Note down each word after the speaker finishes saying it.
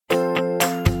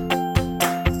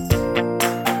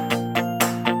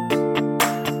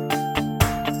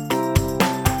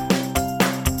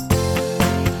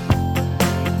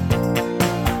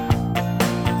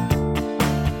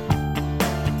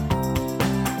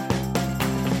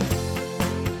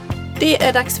Det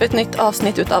är dags för ett nytt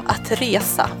avsnitt utav Att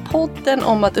resa, podden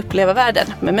om att uppleva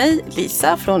världen. Med mig,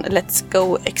 Lisa från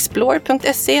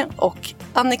letsgoexplore.se och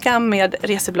Annika med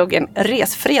resebloggen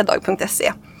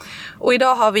resfredag.se. Och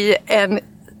idag har vi en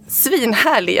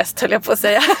svinhärlig gäst, höll jag på att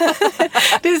säga.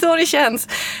 Det är så det känns.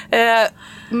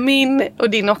 Min och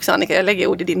din också, Annika. Jag lägger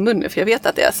ord i din mun för jag vet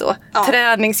att det är så. Ja.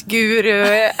 Träningsguru,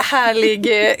 härlig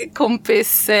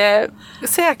kompis,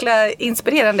 så jäkla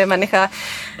inspirerande människa.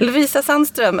 Lovisa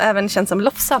Sandström, även känd som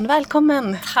Lofsan.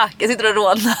 Välkommen. Tack, jag sitter och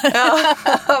rådnar.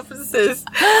 Ja, precis.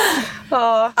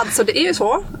 Ja. Alltså det är ju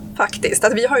så faktiskt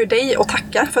att vi har ju dig att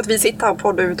tacka för att vi sitter här på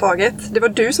podd överhuvudtaget. Det var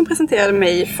du som presenterade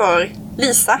mig för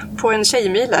Lisa på en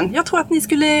tjejmilen. Jag tror att ni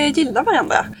skulle gilla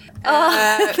varandra.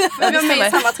 Vi var med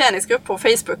i samma träningsgrupp på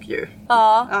Facebook ju.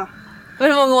 Ja.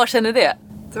 Hur många år sedan är det?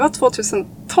 Det var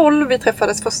 2012 vi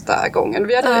träffades första gången.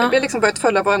 Vi hade liksom börjat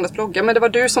följa varandras bloggar, men det var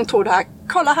du som tog det här.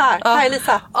 Kolla här, här är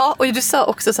Lisa. Ja, och du sa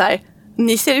också så här,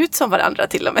 ni ser ut som varandra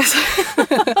till och med.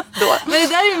 Då. Men det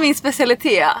där är ju min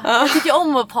specialitet. Jag tycker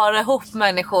om att para ihop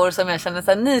människor som jag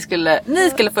känner att ni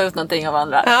skulle få ut någonting av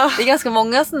varandra. Det är ganska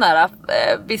många sådana här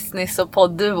business- och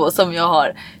poddduo som jag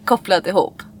har kopplat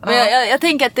ihop. Men jag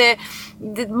tänker att det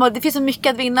finns så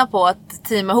mycket att vinna på att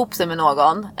teama ihop sig med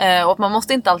någon. Och man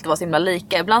måste inte alltid vara så himla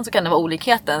lika. Ibland så kan det vara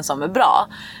olikheten som är bra.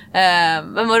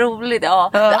 Men vad roligt.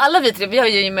 Ja. Alla vi tre, vi har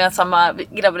ju gemensamma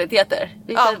graviditeter.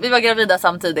 Vi var gravida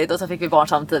samtidigt och så fick vi barn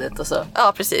samtidigt. Och så.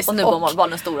 Ja, precis. Och nu var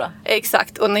barnen stora.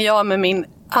 Exakt. Och när jag med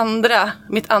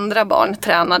mitt andra barn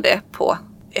tränade på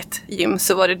ett gym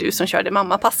så var det du som körde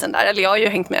mammapassen där. Eller jag har ju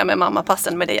hängt med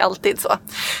mammapassen med dig alltid så.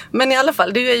 Men i alla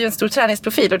fall, du är ju en stor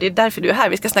träningsprofil och det är därför du är här.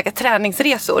 Vi ska snacka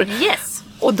träningsresor. Yes!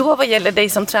 Och då vad gäller dig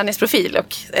som träningsprofil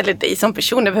eller dig som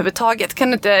person överhuvudtaget, kan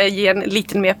du inte ge en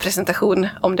liten mer presentation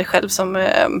om dig själv som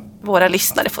våra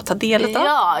lyssnare får ta del av?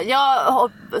 Ja,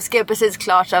 jag skrev precis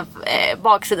klart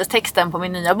baksidestexten på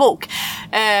min nya bok.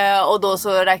 Och då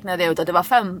så räknade jag ut att det är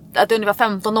ungefär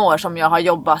 15 år som jag har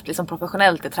jobbat liksom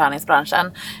professionellt i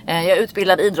träningsbranschen. Jag är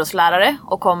utbildad idrottslärare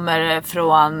och kommer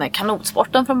från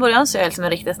kanotsporten från början, så jag är liksom en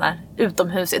riktig sån här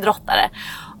utomhusidrottare.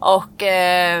 Och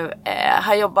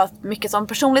har jobbat mycket som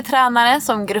personlig tränare,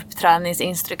 som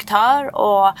gruppträningsinstruktör.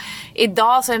 Och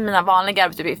idag så är mina vanliga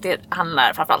arbetsuppgifter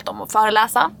handlar framförallt om att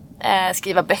föreläsa,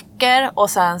 skriva böcker. Och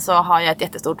sen så har jag ett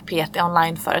jättestort PT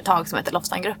online-företag som heter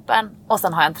Lofsangruppen. Och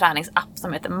sen har jag en träningsapp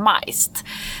som heter Majst.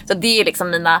 Så det är liksom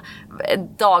mina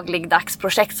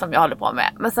dagligdagsprojekt som jag håller på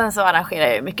med. Men sen så arrangerar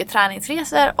jag mycket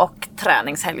träningsresor och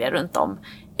träningshelger runt om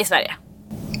i Sverige.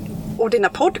 Och dina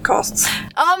podcasts.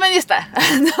 Ja, men just det.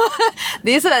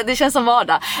 Det är sådär, det känns som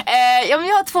vardag. Men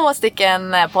jag har 2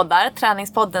 stycken poddar.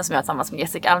 Träningspodden som jag har tillsammans med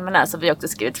Jessica Almenäs. Så vi har också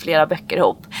skrivit flera böcker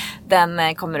ihop.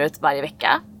 Den kommer ut varje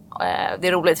vecka. Det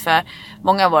är roligt för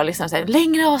många av våra lyssnare säger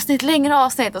längre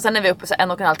avsnitt. Och sen är vi uppe så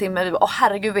 1,5 timme. Vi bara,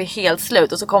 herregud, vi är helt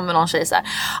slut. Och så kommer någon tjej så här,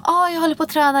 jag håller på att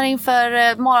träna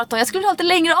inför maraton. Jag skulle ha lite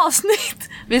längre avsnitt.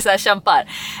 Vi så här kämpar.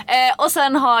 Och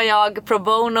sen har jag Pro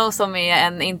Bono som är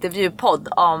en intervjupodd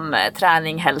om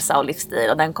träning, hälsa och livsstil.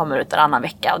 Och den kommer ut varannan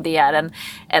vecka. Och det är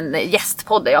en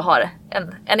gästpodd där jag har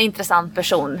en intressant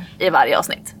person i varje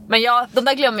avsnitt. Men de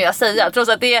där glömmer jag säga. Trots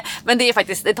att men det är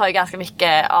faktiskt, det tar ju ganska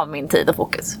mycket av min tid och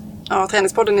fokus. Ja,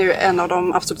 Träningspodden är ju en av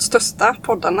de absolut största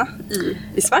poddarna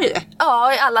i Sverige.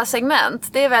 Ja, i alla segment.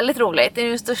 Det är väldigt roligt. Det är ju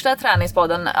den största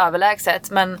träningspodden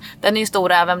överlägset. Men den är ju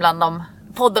stor även bland de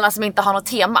poddarna som inte har något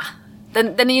tema.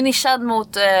 Den är ju nischad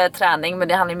mot träning, men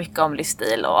det handlar ju mycket om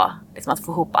livsstil och liksom att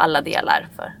få ihop alla delar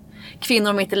för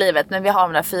kvinnor mitt i livet. Men vi har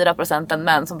de där 4%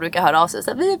 män som brukar höra av sig.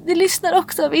 Så vi lyssnar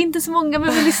också, vi är inte så många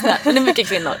men vi lyssnar. Men det är mycket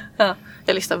kvinnor. Ja,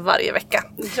 jag lyssnar varje vecka.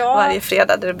 Ja. Varje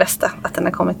fredag, det är det bästa att den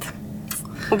har kommit.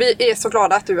 Och vi är så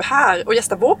glada att du är här och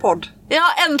gästar vår podd. Ja,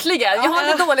 äntligen! Jag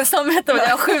har lite dåligt samvete, men jag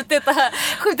har skjutit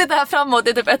det här framåt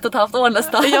i typ 1,5 år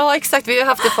nästan. Ja, exakt. Vi har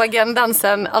haft det på agendan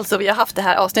sen. Alltså vi har haft det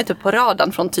här avsnittet på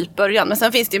radarn från typ början. Men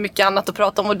sen finns det ju mycket annat att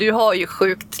prata om. Och du har ju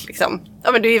sjukt liksom,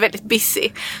 ja men du är väldigt busy.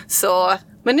 Så...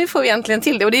 Men nu får vi äntligen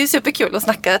till det och det är ju superkul att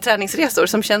snacka träningsresor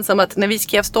som känns som att när vi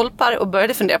skrev stolpar och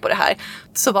började fundera på det här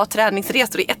så var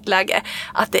träningsresor i ett läge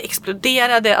att det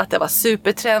exploderade, att det var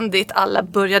supertrendigt, alla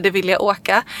började vilja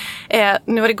åka.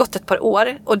 Nu har det gått ett par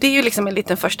år och det är ju liksom en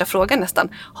liten första fråga nästan.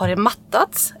 Har det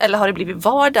mattats eller har det blivit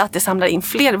vardag att det samlar in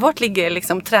fler? Vart ligger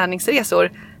liksom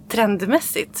träningsresor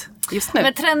trendmässigt just nu?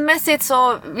 Men trendmässigt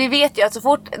så, vi vet ju att så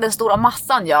fort den stora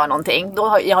massan gör någonting, då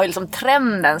har ju liksom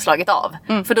trenden slagit av.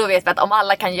 För då vet vi att om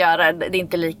alla kan göra det är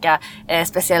inte lika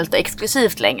speciellt och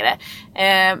exklusivt längre.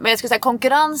 Men jag skulle säga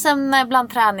konkurrensen bland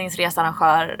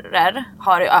träningsresearrangörer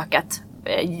har ju ökat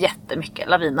jättemycket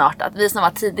lavinartat. Vi som var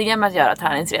tidiga med att göra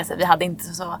träningsresor, vi hade inte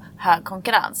så hög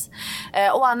konkurrens.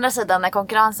 Å andra sidan, när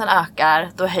konkurrensen ökar,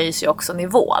 då höjs ju också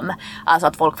nivån. Alltså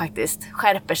att folk faktiskt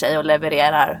skärper sig och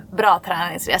levererar bra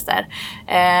träningsresor.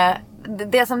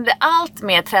 Det som blir allt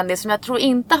mer trendigt, som jag tror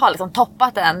inte har liksom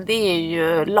toppat än, det är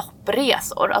ju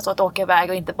loppresor. Alltså att åka iväg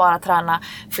och inte bara träna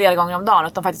flera gånger om dagen,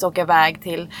 utan faktiskt åka iväg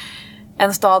till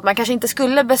en stad man kanske inte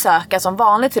skulle besöka som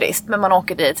vanlig turist, men man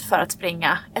åker dit för att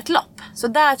springa ett lopp. Så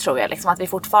där tror jag liksom att vi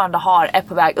fortfarande är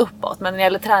på väg uppåt. Men när det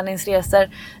gäller träningsresor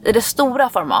i det stora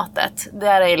formatet,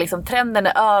 där är liksom trenden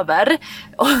är över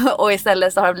och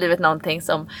istället så har det blivit någonting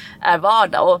som är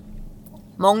vardag. Och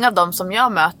många av dem som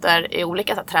jag möter i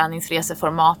olika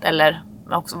träningsreseformat eller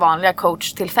också vanliga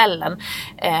coachtillfällen,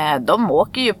 de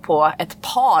åker ju på ett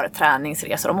par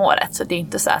träningsresor om året. Så det är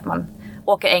inte så att man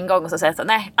åker en gång och så säger så,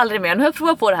 nej, aldrig mer, nu har jag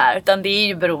provat på det här. Utan det är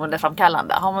ju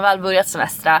beroendeframkallande. Har man väl börjat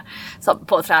semestra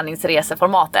på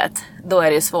träningsreseformatet, då är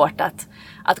det ju svårt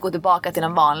att gå tillbaka till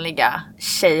den vanliga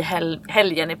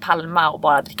tjejhelgen i Palma och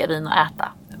bara dricka vin och äta.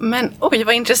 Men oj,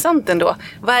 vad intressant ändå.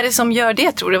 Vad är det som gör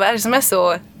det, tror du? Vad är det som är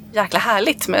så jäkla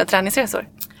härligt med träningsresor?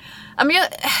 Ja, men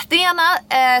det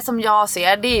ena som jag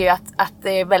ser, det är ju att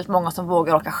det är väldigt många som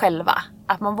vågar åka själva.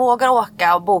 Att man vågar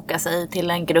åka och boka sig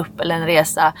till en grupp eller en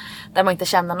resa där man inte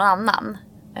känner någon annan.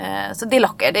 Så det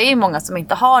lockar. Det är ju många som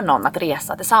inte har någon att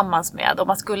resa tillsammans med. Och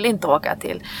man skulle inte åka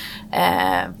till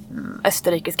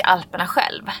österrikiska Alperna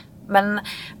själv. Men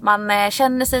man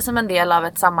känner sig som en del av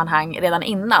ett sammanhang redan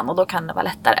innan, och då kan det vara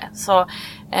lättare. Så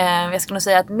jag skulle nog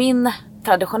säga att min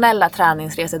traditionella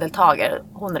träningsresedeltagare,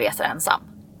 hon reser ensam.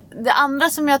 Det andra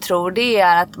som jag tror, det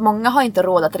är att många har inte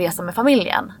råd att resa med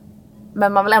familjen.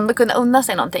 Men man vill ändå kunna unna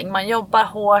sig någonting. Man jobbar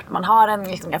hårt, man har en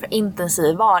liksom ganska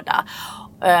intensiv vardag.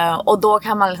 Och då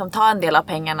kan man liksom ta en del av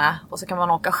pengarna och så kan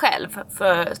man åka själv.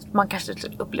 För man kanske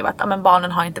upplever att men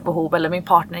barnen har inte behov, eller min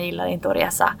partner gillar inte att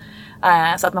resa.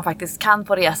 Så att man faktiskt kan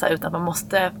få resa utan att man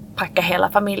måste packa hela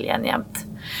familjen jämt.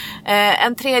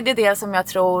 En tredje del som jag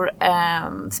tror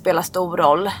spelar stor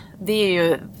roll, det är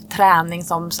ju träning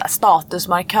som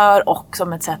statusmarkör och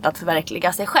som ett sätt att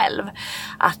förverkliga sig själv.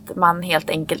 Att man helt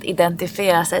enkelt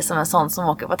identifierar sig som en sån som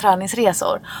åker på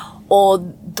träningsresor. Och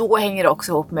då hänger det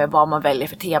också ihop med vad man väljer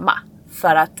för tema.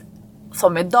 För att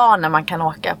som idag, när man kan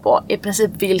åka på i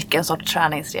princip vilken sorts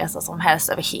träningsresa som helst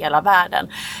över hela världen,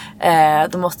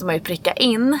 då måste man ju pricka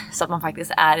in så att man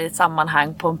faktiskt är i ett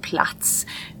sammanhang på en plats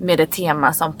med ett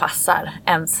tema som passar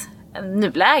ens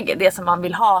nuläge, det som man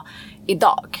vill ha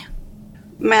idag.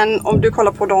 Men om du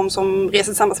kollar på de som reser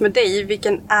tillsammans med dig,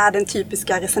 vilken är den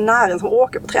typiska resenären som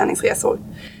åker på träningsresor?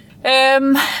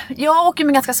 Jag åker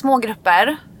med ganska små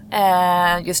grupper.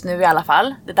 Just nu i alla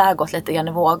fall. Det där har gått lite grann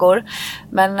i vågor.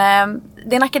 Men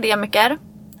det är en akademiker,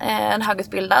 en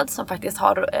högutbildad, som faktiskt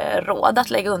har råd att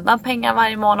lägga undan pengar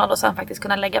varje månad och sen faktiskt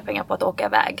kunna lägga pengar på att åka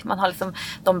iväg. Man har liksom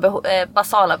de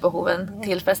basala behoven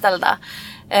tillfredsställda.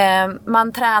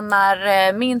 Man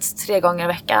tränar minst 3 gånger i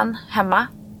veckan hemma.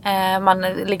 Man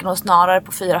ligger nog snarare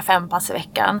på 4-5 pass i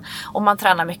veckan. Och man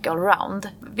tränar mycket allround.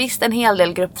 Visst, en hel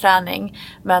del gruppträning.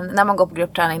 Men när man går på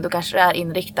gruppträning, då kanske det är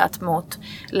inriktat mot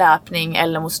löpning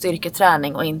eller mot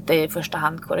styrketräning och inte i första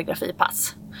hand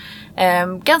koreografipass.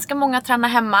 Ganska många tränar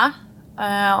hemma.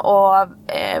 Och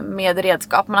med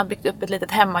redskap. Man har byggt upp ett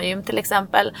litet hemmagym till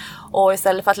exempel. Och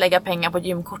istället för att lägga pengar på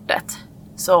gymkortet,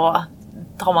 så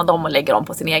tar man dem och lägger dem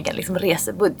på sin egen liksom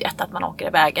resebudget. Att man åker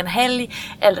iväg en helg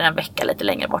eller en vecka lite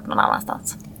längre bort någon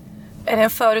annanstans. Är det en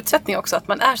förutsättning också att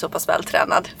man är så pass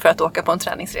vältränad för att åka på en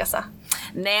träningsresa?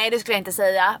 Nej, det skulle jag inte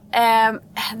säga.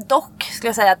 Dock skulle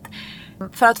jag säga att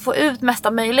för att få ut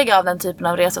mesta möjliga av den typen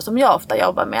av resor som jag ofta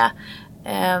jobbar med,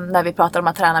 när vi pratar om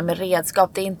att träna med redskap,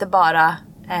 det är inte bara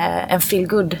en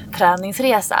feel-good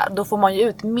träningsresa. Då får man ju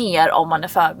ut mer om man är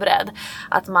förberedd.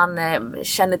 Att man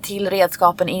känner till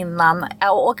redskapen innan.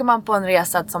 Åker man på en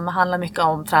resa som handlar mycket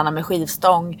om att träna med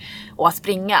skivstång och att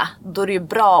springa, då är det ju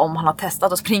bra om man har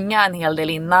testat att springa en hel del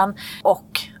innan.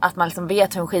 Och att man liksom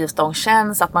vet hur en skivstång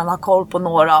känns. Att man har koll på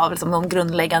några av liksom de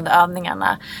grundläggande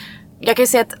övningarna. Jag kan ju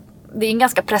säga att det är en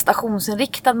ganska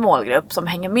prestationsinriktad målgrupp som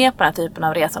hänger med på den här typen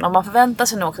av resan. Och man förväntar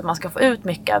sig nog också att man ska få ut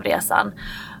mycket av resan.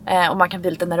 Och man kan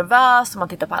bli lite nervös och man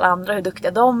tittar på alla andra, hur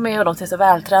duktiga de är och de ser så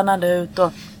vältränade ut.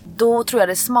 Och då tror jag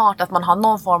det är smart att man har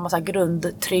någon form av så här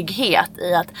grundtrygghet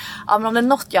i att men om det är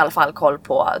något jag i alla fall koll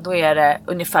på, då är det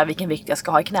ungefär vilken vikt jag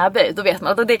ska ha i knäböj. Då vet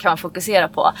man att det kan man fokusera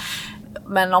på.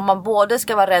 Men om man både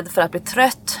ska vara rädd för att bli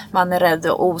trött, man är rädd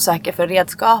och osäker för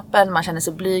redskapen, man känner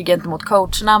sig blyg gentemot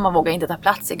coacherna, man vågar inte ta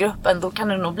plats i gruppen, då kan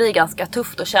det nog bli ganska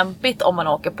tufft och kämpigt om man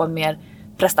åker på en mer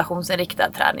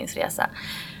prestationsinriktad träningsresa.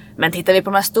 Men tittar vi på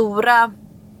de här stora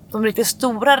de riktigt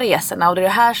stora resorna, och det är det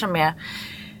här som är,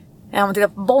 om man tittar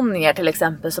på Bonnier till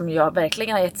exempel, som jag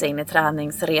verkligen har gett sig in i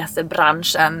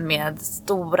träningsresebranschen med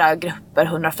stora grupper,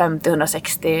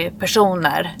 150-160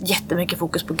 personer. Jättemycket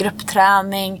fokus på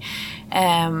gruppträning,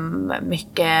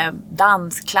 mycket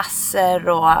dansklasser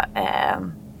och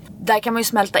där kan man ju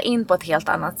smälta in på ett helt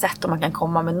annat sätt och man kan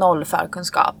komma med noll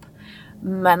förkunskap.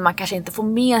 Men man kanske inte får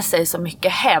med sig så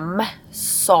mycket hem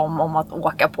som om att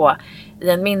åka på i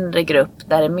en mindre grupp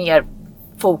där det är mer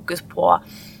fokus på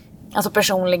alltså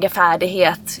personliga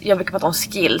färdighet. Jag brukar prata om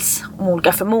skills, om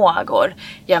olika förmågor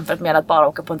jämfört med att bara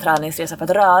åka på en träningsresa för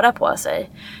att röra på sig.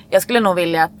 Jag skulle nog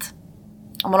vilja att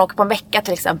om man åker på en vecka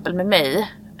till exempel med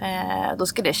mig, då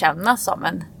ska det kännas som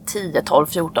en 10, 12,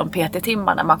 14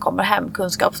 PT-timmar när man kommer hem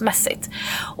kunskapsmässigt.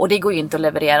 Och det går ju inte att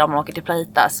leverera om man åker till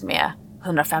Plaitas med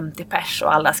 150 pers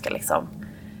och alla ska liksom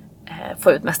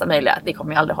få ut mesta möjliga. Det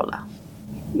kommer ju aldrig hålla.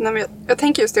 Nej, men jag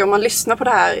tänker just det, om man lyssnar på det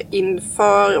här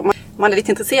inför, om man är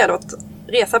lite intresserad av att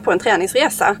resa på en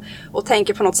träningsresa och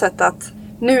tänker på något sätt att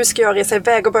nu ska jag resa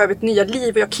iväg och börja ett nya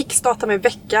liv och jag kickstartar mig en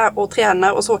vecka och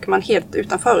tränar och så åker man helt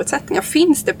utan förutsättningar.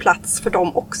 Finns det plats för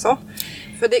dem också?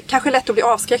 För det är kanske lätt att bli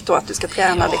avskräckt då att du ska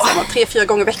träna liksom 3-4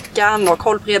 gånger i veckan och ha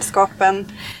koll på redskapen.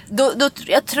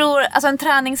 Jag tror, alltså en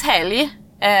träningshelg,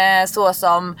 så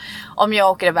som om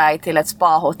jag åker iväg till ett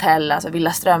spahotell, alltså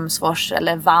Villa Strömsfors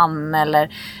eller Vann eller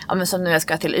men som nu jag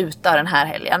ska till Utö den här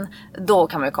helgen, då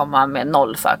kan man ju komma med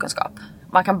noll förkunskap.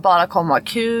 Man kan bara komma och ha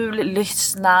kul,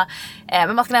 lyssna,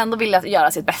 men man ska ändå vilja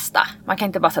göra sitt bästa. Man kan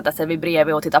inte bara sätta sig vid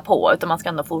bredvid och titta på, utan man ska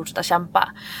ändå fortsätta kämpa.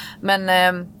 Men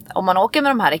om man åker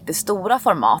med de här riktigt stora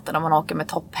formaten, om man åker med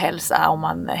topphälsa, om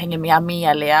man hänger med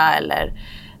Amelia eller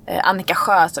Annika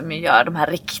Sjö som gör de här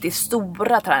riktigt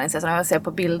stora träningsresorna. Jag ser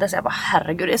på bilder så jag bara,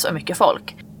 herregud, det är så mycket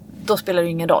folk. Då spelar det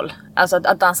ingen roll. Alltså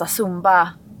att dansa zumba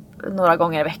några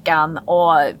gånger i veckan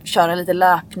och köra lite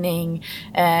löpning,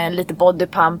 lite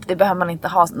bodypump, det behöver man inte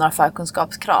ha några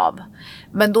förkunskapskrav.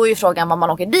 Men då är ju frågan vad man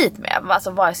åker dit med.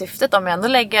 Alltså vad är syftet om jag ändå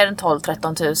lägger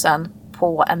 12-13 000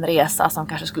 på en resa som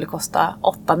kanske skulle kosta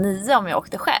 8-9 om jag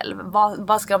åkte själv.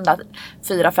 Vad ska de där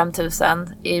 4-5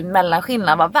 000 i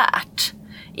mellanskillnad vara värt?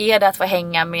 Är det att få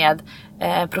hänga med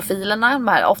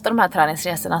profilerna? Ofta de här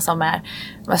träningsresorna som är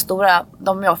de stora,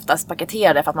 de är oftast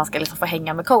paketerade för att man ska liksom få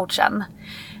hänga med coachen.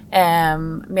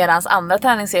 Medan andra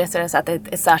träningsresor är så att det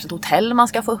är ett särskilt hotell man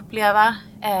ska få uppleva.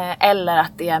 Eller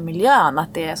att det är miljön.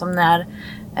 Att det är som när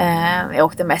jag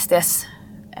åkte med STS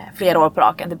flera år på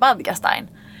raken till Bad Gastein.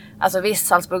 Alltså visst,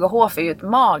 Salzburgerhof är ju ett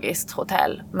magiskt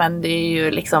hotell. Men det är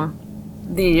ju liksom,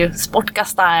 det är ju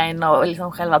Sportgastein och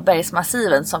liksom själva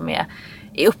bergsmassiven som är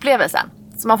i upplevelsen.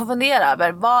 Så man får fundera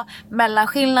över vad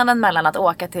mellanskillnaden mellan att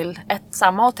åka till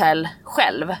samma hotell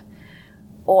själv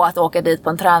och att åka dit på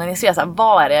en träningsresa.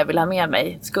 Vad är det jag vill ha med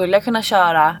mig? Skulle jag kunna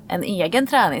köra en egen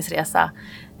träningsresa?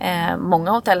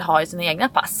 Många hotell har ju sina egna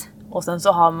pass. Och sen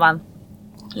så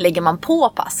lägger man på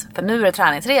pass. För nu är det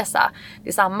träningsresa. Det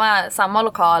är samma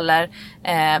lokaler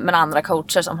men andra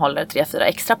coacher som håller 3-4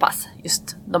 extra pass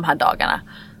just de här dagarna.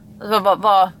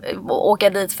 Åka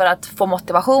dit för att få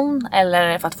motivation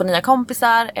eller för att få nya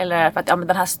kompisar eller för att men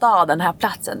den här staden, den här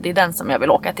platsen, det är den som jag vill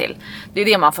åka till. Det är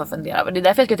det man får fundera över. Det är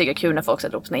därför jag tycker det är kul när folk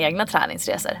sätter upp sina egna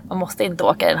träningsresor. Man måste inte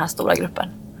åka i den här stora gruppen.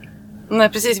 Nej,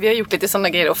 precis, vi har gjort lite sådana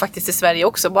grejer och faktiskt i Sverige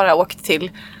också bara åkt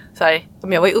till så här,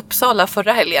 om jag var i Uppsala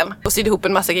förra helgen och sydde ihop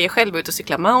en massa grejer själv, ut och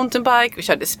cykla mountainbike, vi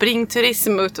körde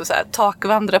springturism, ut och så här,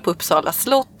 takvandra på Uppsala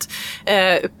slott,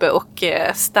 uppe och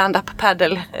stand-up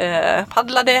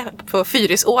paddlade på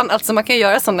Fyrisån. Alltså man kan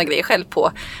göra sådana grejer själv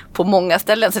på många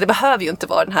ställen, så det behöver ju inte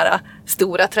vara den här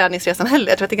stora träningsresan heller.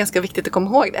 Jag tror att det är ganska viktigt att komma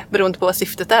ihåg det, beroende på vad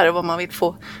syftet är och vad man vill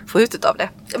få ut av det.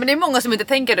 Men det är många som inte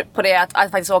tänker på det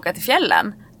att faktiskt åka till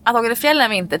fjällen. Att åka till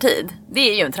fjällen vintertid, det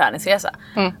är ju en träningsresa.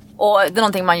 Mm. Och det är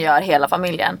någonting man gör hela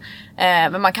familjen.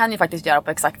 Men man kan ju faktiskt göra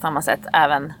på exakt samma sätt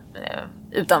även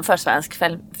utanför svensk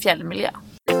fjällmiljö.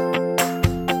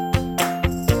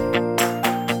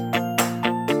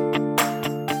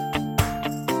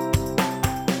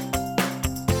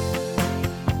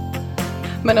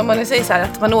 Men om man nu säger så här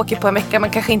att man åker på en vecka, man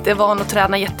kanske inte är van att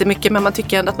träna jättemycket, men man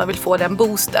tycker ändå att man vill få den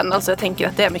boosten. Alltså jag tänker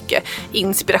att det är mycket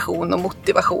inspiration och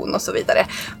motivation och så vidare.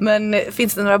 Men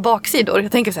finns det några baksidor?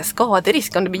 Jag tänker så här,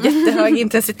 skaderisk om det blir jättehög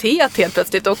intensitet helt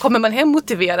plötsligt. Och kommer man hem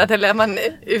motiverad eller är man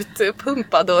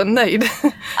utpumpad och nöjd?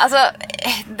 Alltså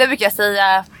det brukar jag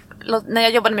säga när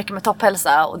jag jobbade mycket med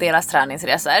topphälsa och deras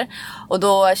träningsresor. Och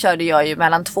då körde jag ju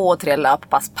mellan 2 och 3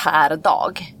 löppass per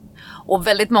dag. Och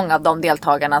väldigt många av de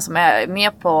deltagarna som är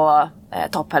med på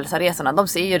topphälsoresorna, de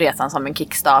ser ju resan som en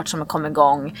kickstart, som kommer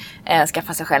igång,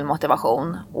 skaffa sig själv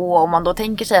motivation. Och om man då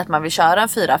tänker sig att man vill köra en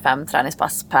 4-5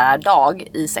 träningspass per dag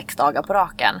i 6 dagar på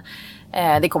raken,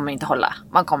 det kommer inte hålla,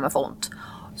 man kommer få ont.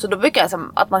 Så då brukar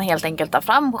jag att man helt enkelt tar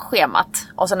fram schemat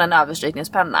och sen en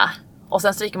överstrykningspenna. Och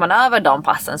sen stryker man över de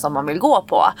passen som man vill gå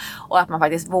på. Och att man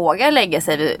faktiskt vågar lägga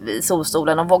sig vid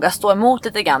solstolen och vågar stå emot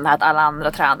lite grann att alla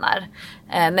andra tränar.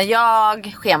 När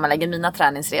jag schemalägger mina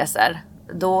träningsresor,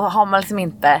 då har man liksom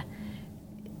inte...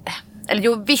 Eller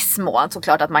jo, viss mån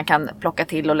såklart att man kan plocka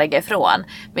till och lägga ifrån.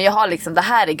 Men jag har liksom, det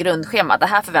här är grundschemat. Det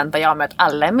här förväntar jag mig att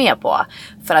alla är med på.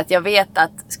 För att jag vet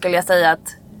att, skulle jag säga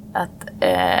att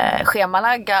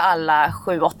schemalagga alla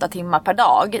 7-8 timmar per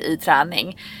dag i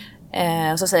träning,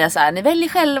 så säger jag så här: ni väljer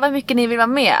själva hur mycket ni vill vara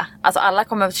med. Alltså alla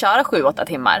kommer att köra 7-8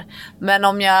 timmar. Men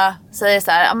om jag säger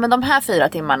så här, ja, men de här 4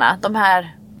 timmarna, de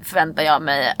här förväntar jag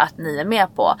mig att ni är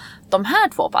med på. De här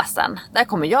 2 passen, där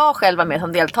kommer jag själv vara med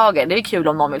som deltagare. Det är kul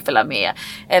om någon vill följa med.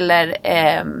 Eller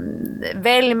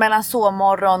välj mellan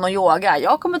sovmorgon och yoga.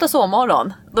 Jag kommer ta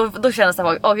sovmorgon. Då känns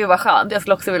det att gud vad skönt, jag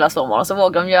skulle också vilja ha sovmorgon. Så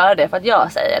vågar de göra det för att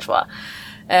jag säger så.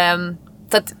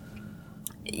 Så att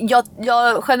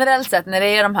jag generellt sett, när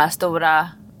det är de här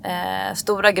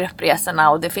stora gruppresorna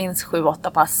och det finns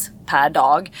 7-8 pass per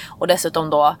dag och dessutom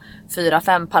då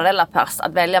 4-5 parallella pass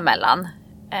att välja mellan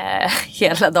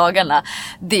hela dagarna,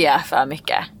 det är för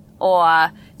mycket. Och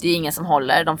det är ingen som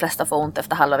håller. De flesta får ont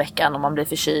efter halva veckan och man blir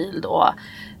förkyld och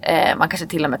man kanske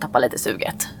till och med tappar lite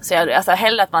suget. Så alltså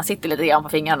hellre att man sitter lite grann på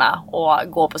fingrarna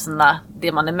och går på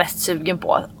det man är mest sugen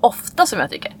på. Ofta, som jag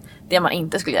tycker, det man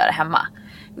inte skulle göra hemma.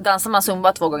 Dansar man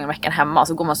zumba 2 gånger i veckan hemma och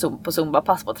så går man på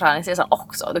zumba-pass på träningsresan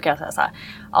också. Då kan jag säga så här,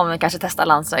 ja, men kanske testa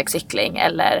landsvägscykling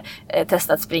eller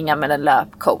testa att springa med en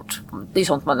löpcoach. Det är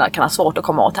sånt man kan ha svårt att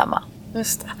komma åt hemma.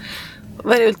 Just det.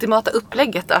 Vad är det ultimata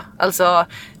upplägget då? Alltså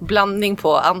blandning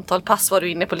på antal pass var du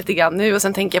inne på lite grann nu. Och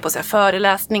sen tänker jag på så här,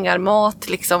 föreläsningar, mat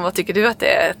liksom. Vad tycker du att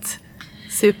det är ett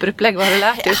superupplägg? Vad har du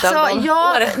lärt dig utav dem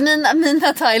åren?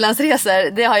 Mina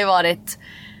Thailandsresor, det har ju varit...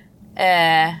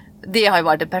 det har ju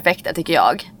varit det perfekta, tycker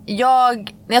jag.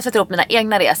 När jag sätter upp mina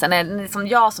egna resor, när det är liksom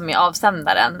jag som är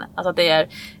avsändaren, alltså det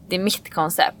är mitt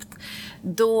koncept,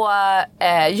 då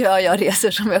gör jag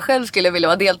resor som jag själv skulle vilja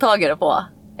vara deltagare på.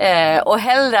 Och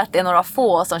hellre att det är några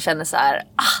få som känner så här,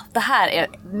 det här är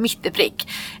mitt i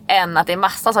prick, än att det är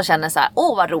massa som känner så här,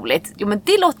 vad roligt, jo men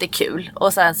det låter kul,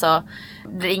 och sen så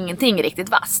blir ingenting riktigt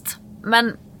vast.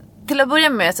 Men till att börja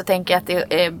med så tänker jag att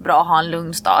det är bra att ha en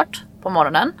lugn start på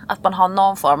morgonen. Att man har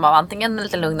någon form av antingen en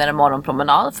lite lugnare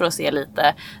morgonpromenad för att se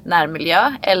lite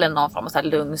närmiljö, eller någon form av så här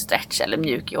lugn stretch eller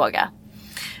mjuk yoga.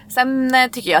 Sen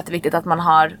tycker jag att det är viktigt att man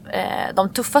har de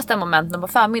tuffaste momenten på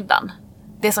förmiddagen.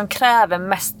 Det som kräver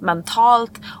mest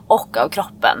mentalt och av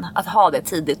kroppen, att ha det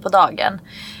tidigt på dagen.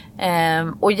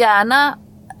 Och gärna,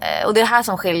 och det är här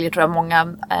som skiljer tror jag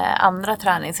många andra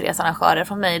träningsresearrangörer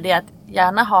från mig, det är att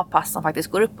gärna ha pass som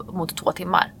faktiskt går upp mot 2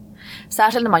 timmar.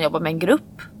 Särskilt när man jobbar med en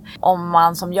grupp. Om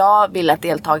man som jag vill att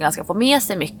deltagarna ska få med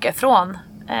sig mycket från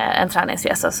en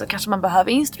träningsresa, så kanske man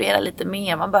behöver instruera lite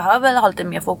mer. Man behöver ha lite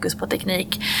mer fokus på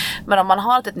teknik. Men om man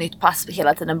har ett nytt pass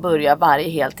hela tiden börjar varje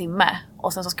hel timme,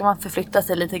 och sen så ska man förflytta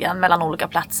sig lite grann mellan olika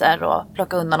platser och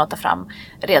plocka undan och ta fram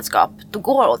redskap, då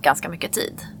går det åt ganska mycket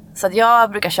tid. Så att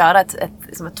jag brukar köra ett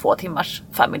 2 timmars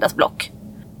förmiddagsblock.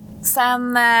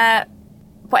 Sen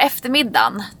på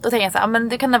eftermiddagen, då tänker jag så här, men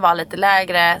det kan vara lite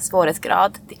lägre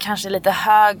svårighetsgrad. Det kanske är lite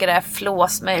högre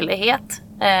flåsmöjlighet.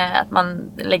 Att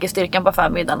man lägger styrkan på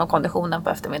förmiddagen och konditionen på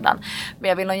eftermiddagen. Men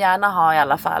jag vill nog gärna ha i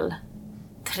alla fall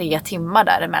 3 timmar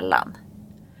däremellan.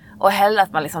 Och hellre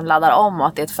att man liksom laddar om och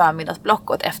att det är ett förmiddagsblock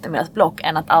och ett eftermiddagsblock,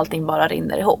 än att allting bara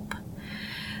rinner ihop.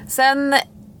 Sen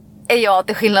är jag,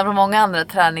 till skillnad från många andra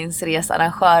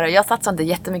träningsresearrangörer, jag satsar inte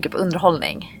jättemycket på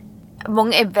underhållning.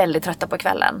 Många är väldigt trötta på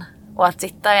kvällen. Och att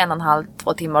sitta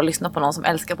 1,5-2 timmar och lyssna på någon som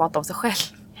älskar att prata om sig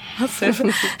själv.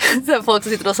 Så folk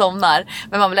som sitter och somnar,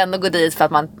 men man vill ändå gå dit för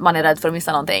att man är rädd för att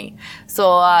missa någonting.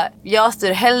 Så jag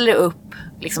styr hellre upp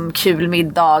liksom kul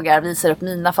middagar, visar upp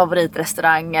mina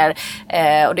favoritrestauranger,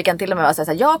 och det kan till och med vara så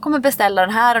här, jag kommer beställa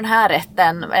den här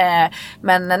rätten,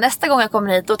 men nästa gång jag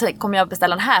kommer hit då kommer jag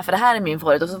beställa den här, för det här är min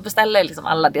favorit. Och så beställer jag liksom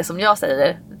alla det som jag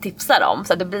säger, tipsar om,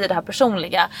 så att det blir det här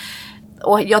personliga.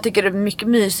 Och jag tycker det är mycket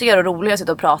mysigare och roligare att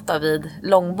sitta och prata vid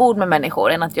långbord med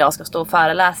människor än att jag ska stå och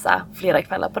föreläsa flera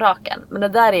kvällar på raken. Men det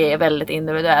där är väldigt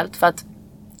individuellt, för att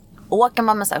åker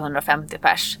man med så här 150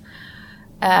 pers,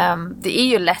 det är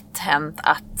ju lätt hänt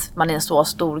att man i en så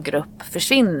stor grupp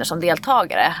försvinner som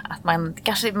deltagare. Att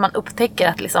man upptäcker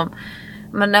att liksom,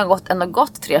 men det har ändå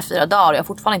gått 3-4 dagar och jag har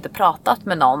fortfarande inte pratat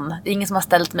med någon. Det är ingen som har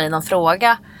ställt mig någon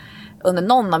fråga under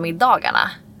någon av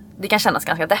middagarna. det kan kännas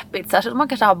ganska deppigt. Särskilt om man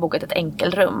kanske har bokat ett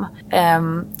enkelrum.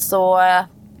 Så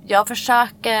jag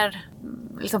försöker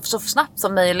liksom så snabbt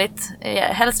som möjligt.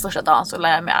 Helst första dagen så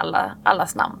lär jag mig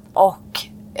allas namn. Och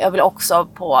jag vill också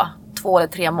på 2 eller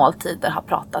 3 måltider ha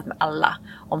pratat med alla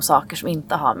om saker som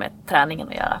inte har med träningen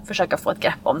att göra. Försöka få ett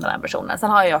grepp om den här personen. Sen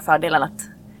har jag fördelen att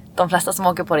de flesta som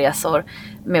åker på resor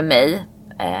med mig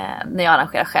när jag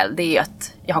arrangerar själv, det är ju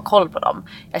att jag har koll på dem.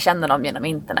 Jag känner dem genom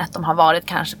internet. De har varit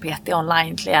kanske PT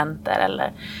online-klienter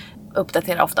eller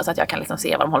uppdaterar ofta så att jag kan liksom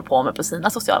se vad de håller på med på sina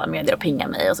sociala medier och pinga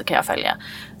mig och så kan jag följa.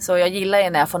 Så jag gillar ju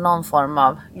när jag får någon form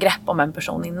av grepp om en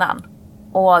person innan.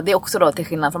 Och det är också då till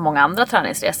skillnad från många andra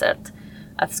träningsresor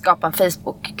att skapa en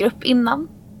Facebookgrupp innan.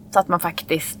 Så att man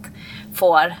faktiskt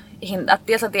får att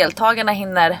dels att deltagarna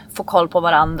hinner få koll på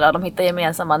varandra, de hittar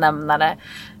gemensamma nämnare,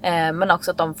 men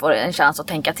också att de får en chans att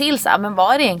tänka till så här, men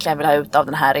vad är det egentligen jag vill ha ut av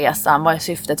den här resan, vad är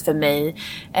syftet för mig,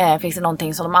 finns det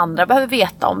någonting som de andra behöver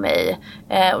veta om mig,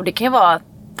 och det kan ju vara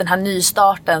den här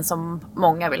nystarten som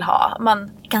många vill ha.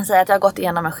 Man kan säga att jag har gått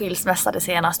igenom en skilsmässa det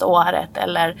senaste året,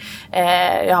 eller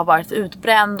jag har varit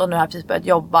utbränd och nu har jag precis börjat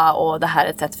jobba och det här är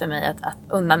ett sätt för mig att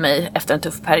unna mig efter en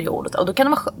tuff period. Och då kan det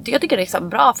vara, jag tycker det är liksom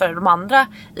bra för de andra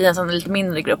i en sån lite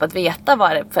mindre grupp att veta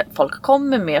vad det för folk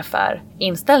kommer med för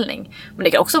inställning. Men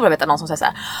det kan också vara att veta någon som säger så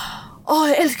här: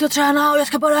 jag älskar att träna och jag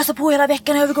ska bara ösa på hela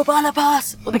veckan och jag vill gå på alla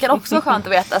pass. Och det kan också vara skönt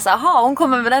att veta så här, hon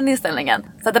kommer med den inställningen.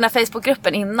 Så att den här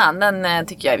Facebookgruppen innan, den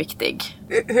tycker jag är viktig.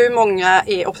 Hur många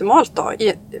är optimalt då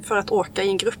för att åka i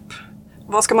en grupp?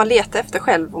 Vad ska man leta efter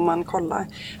själv om man kollar?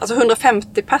 Alltså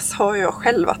 150 pass har jag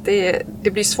själv att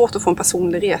det blir svårt att få en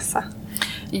personlig resa.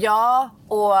 Ja,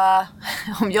 och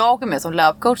om jag åker med som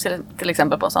löpcoach till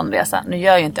exempel på en sån resa. Nu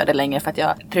gör ju inte jag det längre för att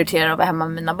jag prioriterar att vara hemma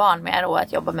med mina barn mer och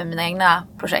att jobba med mina egna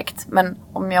projekt. Men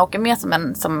om jag åker med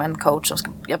som en coach som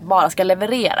jag bara ska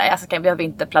leverera. Jag behöver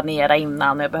inte planera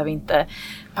innan och jag behöver inte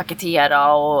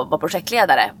paketera och vara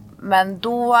projektledare. Men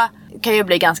då kan jag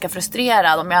bli ganska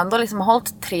frustrerad om jag ändå liksom har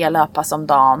hållit 3 löppass om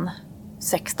dagen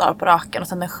 6 dagar på raken och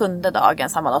sen den 7:e dagen,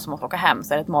 samma dag som man får åka hem,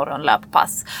 så är det ett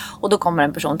morgonlöppass. Och då kommer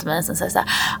en person till mig som säger så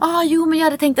här: men jag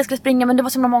hade tänkt att jag skulle springa, men det var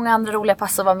så många andra roliga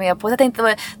pass att vara med på. Så jag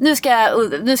tänkte, nu ska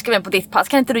jag med på ditt pass,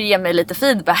 kan inte du ge mig lite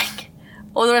feedback?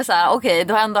 Och då är det så här, okej,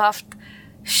 du har ändå haft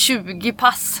 20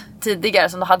 pass tidigare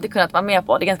som du hade kunnat vara med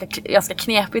på. Det är ganska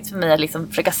knepigt för mig att liksom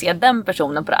försöka se den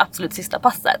personen på det absolut sista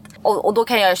passet. Och då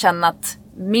kan jag känna att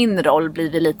min roll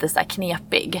blir lite så här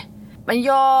knepig. Men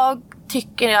jag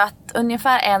tycker att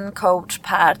ungefär en coach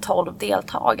per 12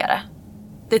 deltagare.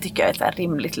 Det tycker jag är ett så här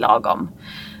rimligt lagom.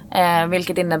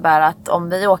 Vilket innebär att om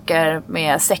vi åker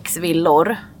med 6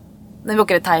 villor. När vi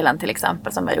åker i Thailand till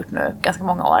exempel, som vi har gjort nu ganska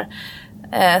många år.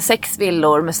 6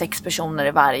 villor med 6 personer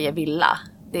i varje villa.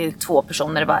 Det är 2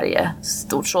 personer i varje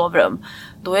stort sovrum.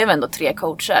 Då är vi ändå 3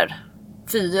 coacher.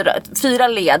 4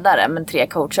 ledare men 3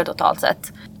 coacher totalt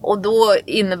sett. Och då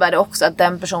innebär det också att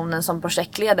den personen som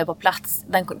projektleder på plats,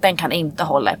 den kan inte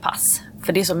hålla i pass.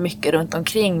 För det är så mycket runt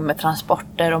omkring med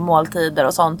transporter och måltider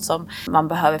och sånt som man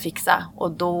behöver fixa.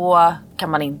 Och då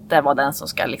kan man inte vara den som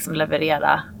ska liksom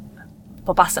leverera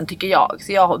på passen, tycker jag.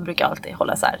 Så jag brukar alltid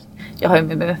hålla så här. Jag har ju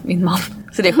med min man,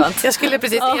 så det är skönt. Jag skulle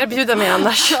precis erbjuda mig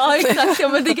annars. Ja, exakt. Ja,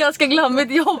 men det är ganska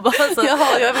glammigt jobb. Alltså.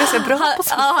 Jaha, jag är ganska bra på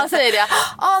sånt. Ja, han säger det.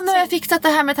 Nu har jag fixat det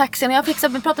här med taxin. Jag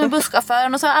har pratat med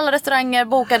busschauffören och så har alla restauranger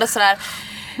bokade och sådär.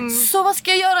 Så vad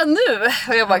ska jag göra nu?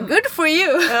 Och jag bara, good for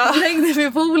you. Ja. Lägg dig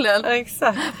vid poolen. Ja,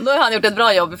 exakt. Då har han gjort ett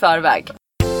bra jobb i förväg.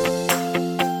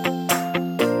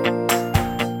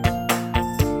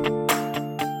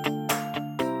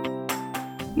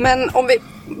 Men om vi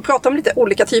pratar om lite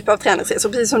olika typer av träningsresor,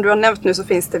 precis som du har nämnt nu så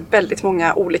finns det väldigt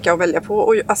många olika att välja på.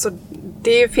 Och alltså,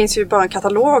 det finns ju bara en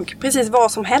katalog, precis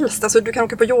vad som helst. Alltså, du kan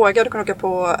åka på yoga, du kan åka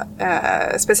på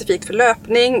specifikt för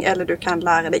löpning, eller du kan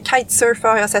lära dig kitesurfa,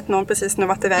 har jag sett någon precis nu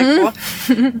varit iväg på.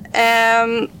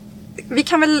 Vi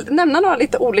kan väl nämna några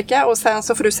lite olika och sen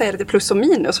så får du säga lite plus och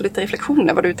minus och lite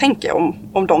reflektioner vad du tänker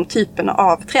om de typerna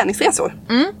av träningsresor.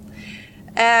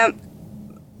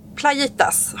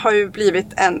 Playitas har ju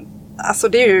blivit alltså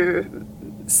det är ju,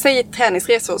 säg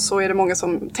träningsresor så är det många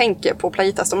som tänker på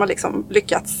Playitas. De har liksom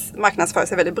lyckats marknadsföra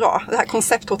sig väldigt bra. Det här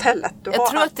koncepthotellet. Jag tror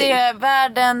allting. Att det är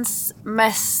världens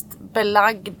mest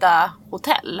belagda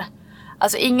hotell.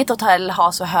 Alltså inget hotell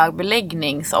har så hög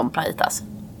beläggning som Playitas.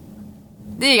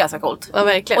 Det är ganska coolt. Ja,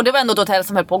 verkligen. Och det var ändå ett hotell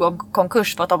som höll på att gå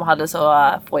konkurs för att de hade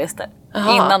så få gäster.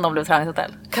 Aha. Innan de blev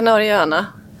träningshotell. Kanarieöarna.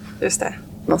 Just det.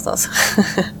 Någonstans.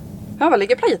 Ja, vad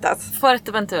ligger Playitas?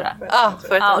 Fuerteventura.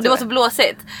 Fuerteventura. Och det var så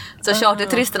blåsigt. Så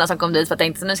charterturisterna som kom dit för att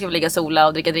tänkte så nu ska vi ligga sola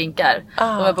och dricka drinkar. De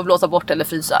är på att blåsa bort eller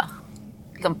frysa.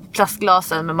 Liksom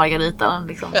plastglasen med margarita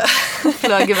liksom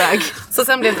flög iväg. Så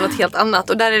sen blev det något helt annat.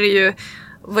 Och där är det ju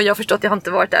vad jag förstått, jag har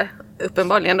inte varit där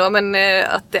uppenbarligen då, men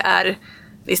att det är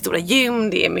stora gym,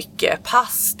 det är mycket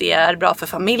pass, det är bra för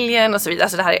familjen och så vidare.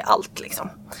 Alltså det här är allt liksom.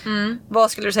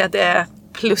 Vad skulle du säga att det är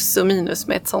plus och minus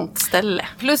med ett sånt ställe?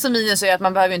 Plus och minus är att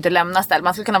man behöver inte lämna stället.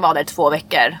 Man skulle kunna vara där i 2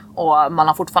 veckor och man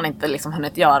har fortfarande inte liksom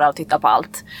hunnit göra och titta på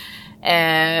allt.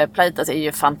 Plaitas är ju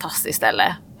ett fantastiskt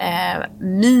ställe.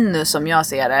 Minus som jag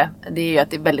ser det är ju att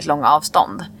det är väldigt långa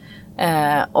avstånd.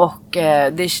 Och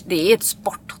det är ett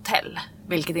sporthotell.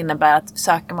 Vilket innebär att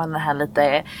söker man det här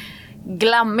lite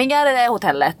glammigare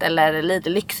hotellet eller lite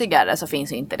lyxigare så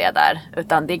finns ju inte det där.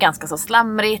 Utan det är ganska så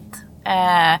slamrigt.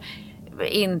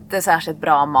 Inte särskilt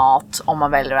bra mat om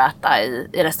man väljer att äta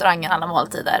i restaurangen alla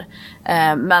måltider.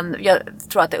 Men jag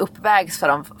tror att det uppvägs för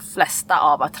de flesta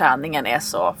av att träningen är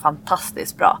så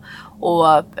fantastiskt bra.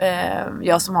 Och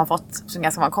jag som har fått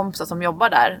ganska många kompisar som jobbar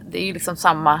där, det är ju liksom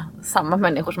samma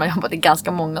människor som har jobbat i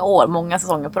ganska många år, många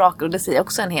säsonger på raken. Och det säger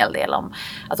också en hel del om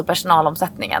alltså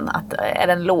personalomsättningen. Att är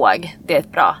den låg, det är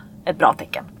ett bra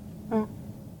tecken.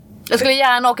 Jag skulle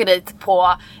gärna åka dit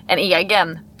på en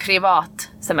egen privat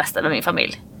semester med min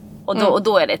familj. Och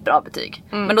då är det ett bra betyg.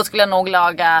 Men då skulle jag nog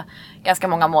laga ganska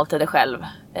många måltider själv.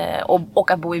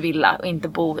 Och att bo i villa och inte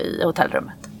bo i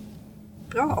hotellrummet.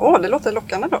 Bra, det låter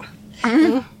lockande då.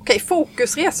 Okej,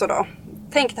 fokusresor då.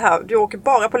 Tänk det här, du åker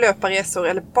bara på löparresor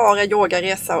eller bara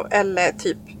yogaresor eller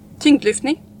typ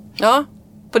tyngdlyftning. Ja,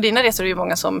 på dina resor är det ju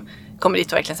många som kommer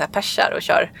dit och verkligen så här persar och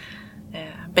kör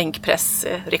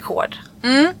bänkpressrekord.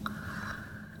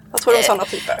 Vad tror du om sådana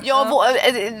typer? Ja,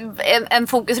 en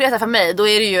fokusresa för mig, då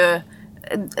är det ju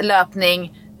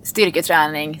löpning,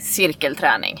 styrketräning,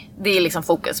 cirkelträning. Det är liksom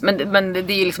fokus, men det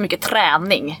är ju liksom mycket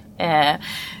träning.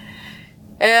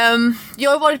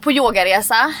 Jag har varit på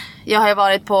yogaresa. Jag har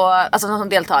varit på, alltså som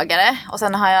deltagare. Och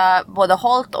sen har jag både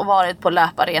hållit och varit på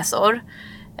löparresor.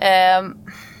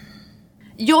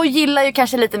 Jag gillar ju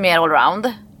kanske lite mer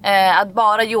allround. Att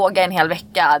bara yoga en hel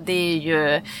vecka, det är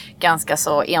ju ganska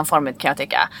så enformigt kan jag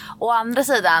tycka. Å andra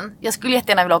sidan, jag skulle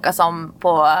jättegärna vilja åka som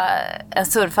på en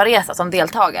surfarresa som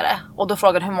deltagare. Och då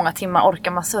frågade hur många timmar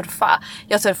orkar man surfa.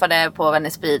 Jag surfade på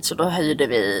Venice Beach och då höjde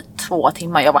vi 2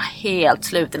 timmar. Jag var helt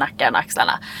slut i nacken och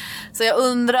axlarna. Så jag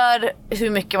undrar hur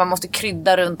mycket man måste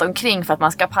krydda runt omkring för att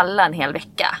man ska palla en hel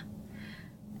vecka.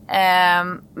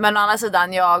 Men å andra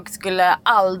sidan, jag skulle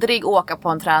aldrig åka på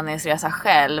en träningsresa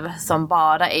själv som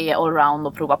bara är allround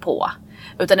och prova på.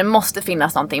 Utan det måste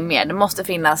finnas någonting mer. Det måste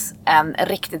finnas en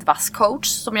riktigt vass coach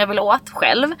som jag vill åt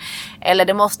själv. Eller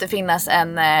det måste finnas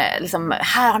en, liksom,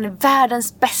 här har ni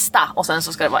världens bästa. Och sen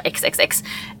så ska det vara XXX.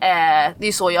 Det är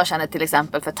ju så jag känner till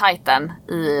exempel för Titan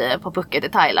på Phuket i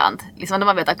Thailand. Liksom, när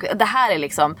man vet att det här är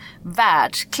liksom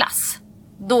världsklass.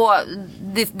 Då,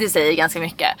 det säger ganska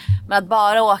mycket. Men att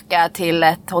bara åka till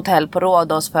ett hotell på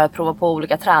Rhodos för att prova på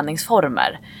olika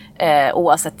träningsformer,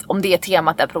 oavsett om det är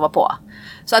temat att prova på.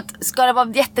 Så att ska det vara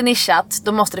jättenischat,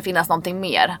 då måste det finnas någonting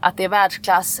mer. Att det är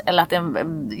världsklass eller att det är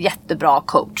en jättebra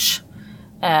coach.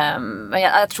 Men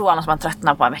jag tror annars man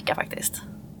tröttnar på en vecka faktiskt.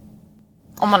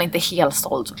 Om man inte är helt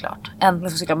stolt såklart. Äntligen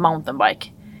ska cykla mountainbike.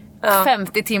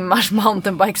 50 timmars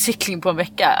mountainbike-cykling på en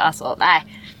vecka. Alltså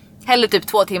nej. Hellre typ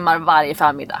 2 timmar varje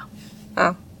förmiddag.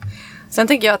 Ja. Sen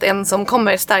tänker jag att en som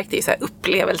kommer starkt i så här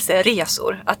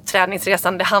upplevelseresor. Att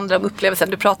träningsresan, det handlar om upplevelsen.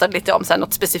 Du pratade lite om så här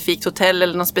något specifikt hotell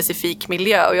eller någon specifik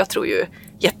miljö. Och jag tror ju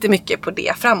jättemycket på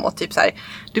det framåt. Typ så här,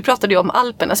 du pratade ju om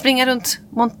Alperna. Springa runt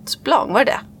Mont Blanc, var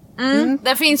det?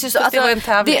 Det finns ju så, alltså,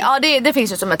 det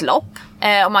finns ju som ett lopp.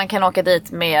 Och man kan åka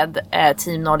dit med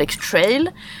Team Nordic Trail.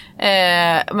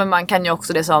 Men man kan ju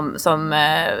också det som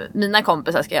mina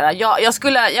kompisar ska göra.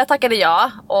 Jag tackade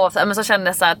ja. Men så kände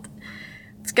jag så att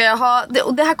ska jag ha,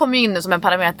 och det här kommer ju in nu som en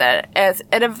parameter.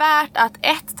 Är det värt att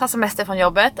 1. ta semester från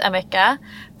jobbet en vecka,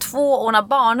 2. ordna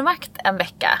barnvakt en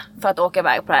vecka för att åka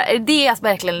iväg på det här? Är det jag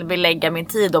verkligen vill lägga min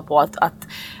tid då på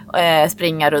att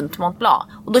springa runt Mont Blanc?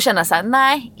 Och då kände jag så här: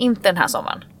 nej, inte den här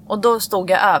sommaren. Och då stod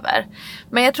jag över.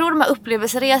 Men jag tror de här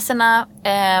upplevelseresorna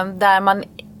där man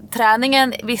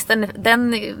träningen, visst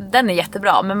den är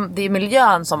jättebra, men det är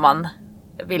miljön som man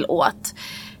vill åt.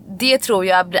 Det tror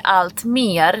jag blir allt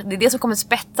mer. Det är det som kommer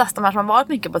spetsas. De här som har varit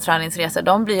mycket på träningsresor,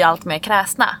 de blir ju allt mer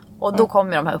kräsna. Och då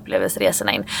kommer de här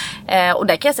upplevelseresorna in. Och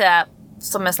det kan jag säga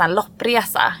som en sån här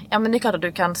loppresa. Ja, men det är klart att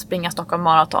du kan springa Stockholm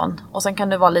Marathon. Och sen kan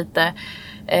du vara lite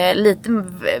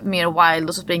mer wild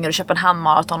och så springer du Köpenhamn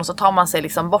Marathon. Och så tar man sig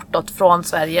liksom bortåt från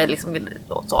Sverige. Liksom,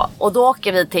 och då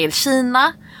åker vi till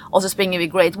Kina. Och så springer vi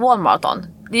Great Wall Marathon.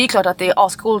 Det är ju klart att det är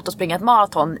ascoolt att springa ett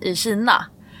maraton i Kina.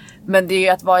 Men det är ju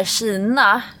att vara i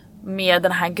Kina med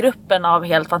den här gruppen av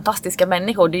helt fantastiska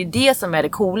människor. Det är ju det som är det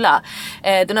coola.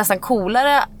 Det är nästan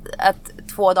coolare att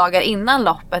 2 dagar innan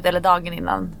loppet eller dagen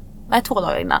innan 2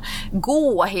 dagar innan,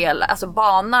 gå hela alltså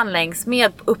banan längs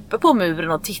med uppe på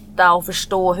muren och titta och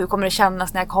förstå hur kommer det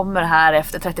kännas när jag kommer här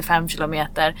efter 35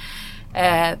 kilometer.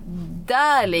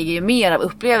 Där ligger ju mer av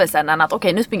upplevelsen än att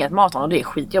okej, nu springer jag ett maraton och det är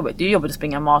skitjobbigt. Det är jobbigt att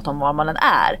springa maraton var man än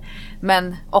är.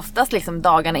 Men oftast liksom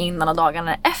dagarna innan och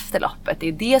dagarna efter loppet, det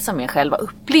är det som är själva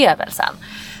upplevelsen.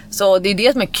 Så det är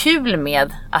det som är kul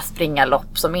med att springa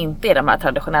lopp som inte är de här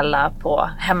traditionella på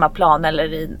hemmaplan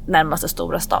eller i närmaste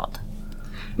stora stad.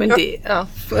 Men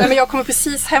men jag kommer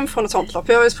precis hem från ett sånt lopp.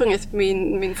 Jag har ju sprungit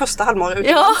min första halvmara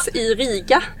utomlands i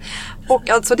Riga. Och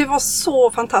alltså det var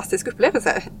så fantastisk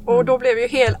upplevelse. Och då blev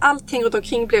ju allting runt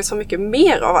omkring blev så mycket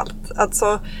mer av allt.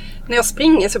 Alltså när jag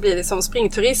springer så blir det som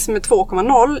springturism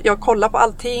 2.0. Jag kollar på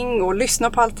allting och lyssnar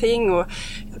på allting och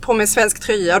på med en svensk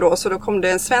tröja då. Så då kom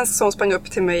det en svensk som sprang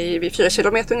upp till mig vid 4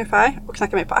 kilometer ungefär och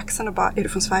knackade mig på axeln och bara, är du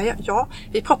från Sverige? Ja.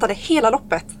 Vi pratade hela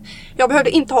loppet. Jag behövde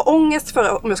inte ha ångest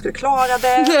för om jag skulle klara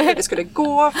det, hur det skulle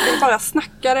gå. Vi bara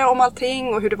snackade om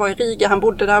allting och hur det var i Riga. Han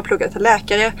bodde där och pluggade till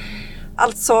läkare.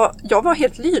 Alltså, jag var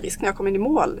helt lyrisk när jag kom in i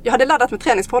mål. Jag hade laddat med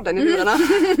träningspodden i lurarna.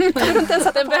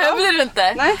 Den behövde du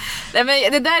inte. Nej, men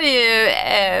det där är ju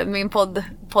min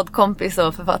poddkompis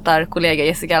och författarkollega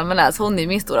Jessica Almenäs. Hon är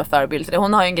min stora förebild. För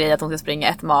hon har ju en grej att hon ska springa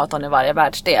ett maraton i varje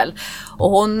världsdel. Och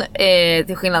hon,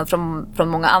 till skillnad från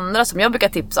många andra som jag brukar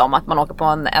tipsa om, att man åker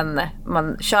på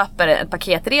man köper en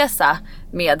paketresa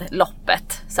med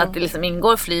loppet. Så att det liksom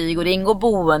ingår flyg och det ingår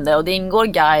boende och det ingår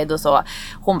guide och så.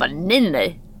 Hon bara,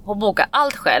 nej. Hon bokar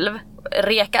allt själv,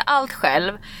 rekar allt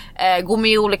själv, går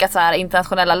med i olika så här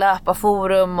internationella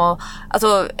löparforum och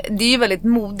alltså det är ju väldigt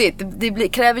modigt. Det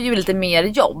kräver ju lite mer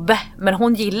jobb, men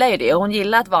hon gillar ju det och hon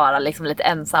gillar att vara liksom lite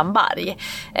ensambarg.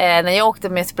 När jag åkte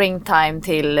med Springtime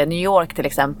till New York till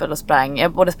exempel och jag har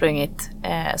både sprungit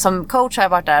som coach har jag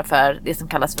varit där för det som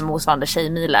kallas för motsvarande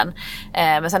tjejmilen.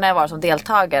 Men sen har jag varit som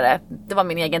deltagare. Det var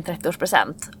min egen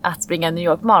 30-årspresent att springa New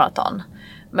York maraton.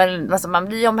 Men alltså, man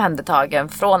blir omhändertagen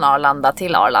från Arlanda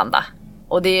till Arlanda.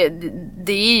 Och det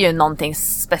är ju någonting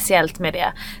speciellt med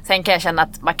det. Sen kan jag känna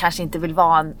att man kanske inte vill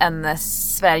vara en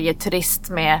Sverige-turist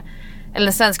eller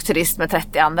en svensk turist med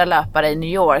 30 andra löpare i New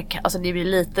York. Alltså det blir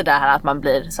lite det här att man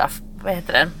blir så här, vad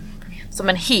heter det? Som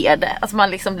en herde. Alltså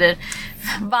man liksom blir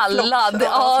vallad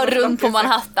runt på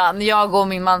Manhattan. Jag och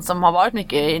min man som har varit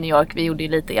mycket i New York, vi gjorde ju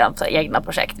lite grann så egna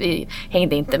projekt. Vi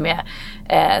hängde inte med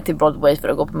till Broadway för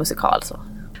att gå på musikal så.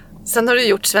 Sen har du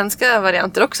gjort svenska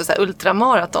varianter också, så här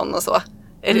ultramaraton och så.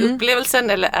 Är det upplevelsen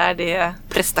eller är det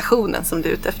prestationen som du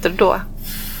är ute efter då?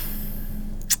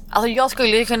 Alltså jag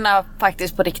skulle ju kunna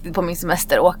faktiskt på riktigt på min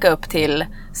semester åka upp till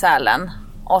Sälen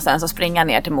och sen så springa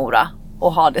ner till Mora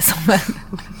och ha det som en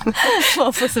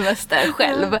på semester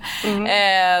själv.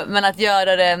 Men att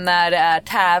göra det när det är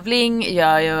tävling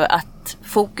gör ju att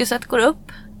fokuset går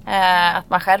upp, att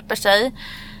man skärper sig.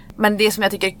 Men det som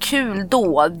jag tycker är kul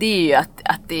då, det är ju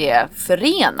att det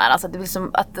förenar. Alltså att det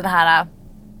liksom, att den här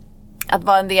att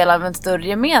vara en del av en större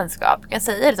gemenskap. Jag kan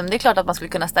säga det är klart att man skulle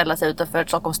kunna ställa sig utanför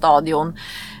Stockholms stadion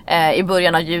i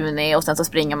början av juni och sen så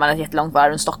springer man ett jättelångt varv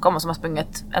runt Stockholm och så har man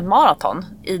sprungit en maraton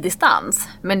i distans.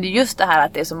 Men det är just det här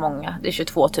att det är så många, det är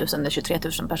 22 000, det är 23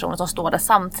 000 personer som står där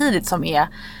samtidigt som är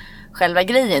själva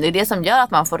grejen. Det är det som gör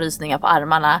att man får rysningar på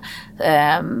armarna.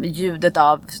 Ljudet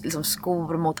av liksom,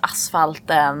 skor mot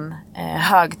asfalten,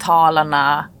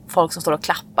 högtalarna, folk som står och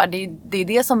klappar. Det är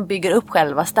det som bygger upp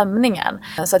själva stämningen.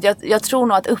 Så att jag tror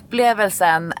nog att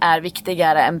upplevelsen är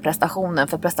viktigare än prestationen.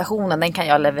 För prestationen den kan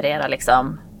jag leverera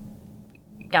liksom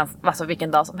alltså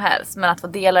vilken dag som helst. Men att få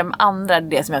dela det med andra är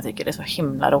det som jag tycker är så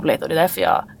himla roligt. Och det är därför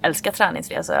jag älskar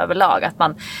träningsresa överlag. Att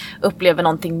man upplever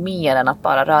någonting mer än att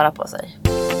bara röra på sig.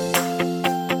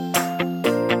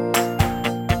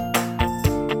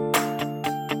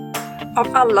 Av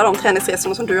alla de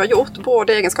träningsresorna som du har gjort,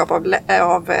 både i egenskap av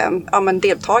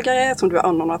deltagare som du har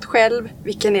anordnat själv,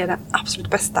 vilken är den absolut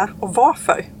bästa och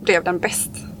varför blev den bäst?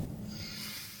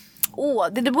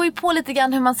 Det beror ju på lite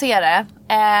grann hur man ser det.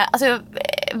 Alltså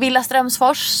Villa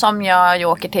Strömsfors som jag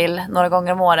åker till några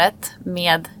gånger om året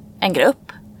med en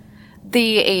grupp,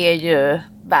 det är ju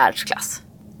världsklass.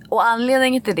 Och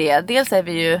anledningen till det, dels är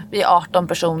vi är 18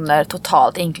 personer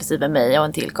totalt inklusive mig och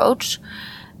en till coach.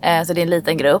 Så det är en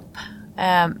liten grupp.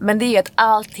 Men det är ju att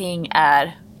allting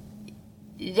är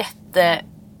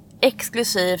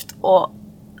jätteexklusivt och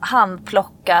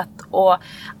handplockat och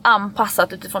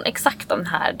anpassat utifrån exakt den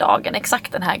här dagen,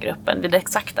 exakt den här gruppen, vid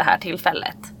exakt det här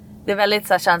tillfället. Det är väldigt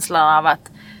så här känslan av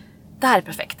att det här är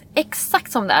perfekt.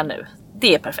 Exakt som det är nu.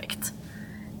 Det är perfekt.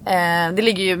 Det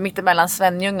ligger ju mittemellan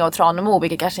Svenljunga och Tranemo,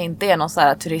 vilket kanske inte är någon så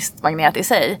här turistmagnet i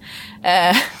sig.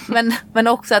 Men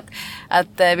också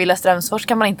att Villa Strömsfors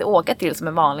kan man inte åka till som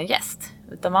en vanlig gäst.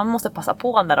 Utan man måste passa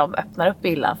på när de öppnar upp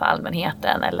villan för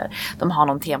allmänheten. Eller de har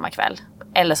någon temakväll.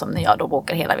 Eller som när jag då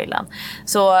bokar hela villan.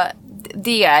 Så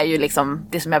det är ju liksom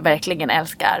det som jag verkligen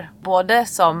älskar. Både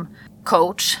som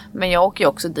coach, men jag åker ju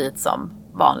också dit som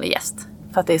vanlig gäst.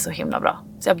 För att det är så himla bra.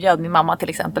 Så jag bjöd min mamma till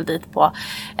exempel dit på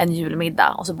en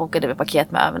julmiddag. Och så bokade vi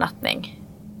paket med övernattning.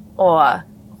 Och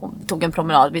hon tog en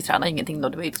promenad. Vi tränade ingenting då,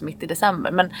 det var ju liksom mitt i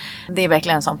december. Men det är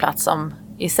verkligen en sån plats som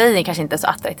i sig kanske inte är så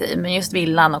attraktiv. Men just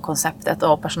villan och konceptet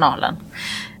och personalen.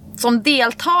 Som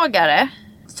deltagare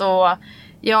så...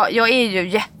 Jag är ju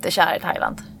jättekär i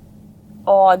Thailand.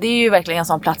 Och det är ju verkligen en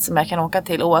sån plats som jag kan åka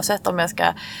till oavsett om jag ska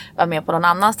vara med på någon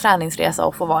annans träningsresa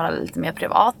och få vara lite mer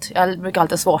privat. Jag brukar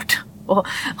alltid svårt att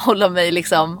hålla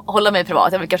mig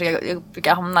privat. Jag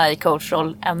brukar hamna i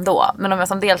coachroll ändå. Men om jag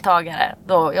som deltagare,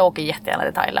 då jag åker jättegärna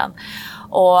till Thailand.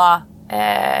 Och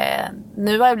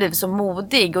nu har jag blivit så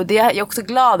modig och det är jag också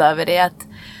glad över det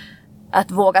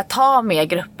att våga ta med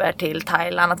grupper till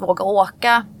Thailand, att våga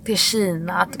åka till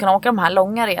Kina, att kunna åka de här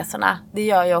långa resorna. Det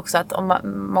gör ju också att om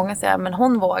många säger men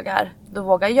hon vågar, då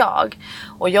vågar jag.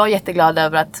 Och jag är jätteglad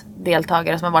över att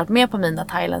deltagare som har varit med på mina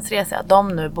Thailandsresor, att de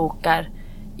nu bokar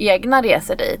egna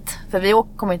resor dit. För vi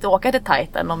kommer inte åka till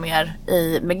Thailand och mer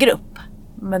med grupp.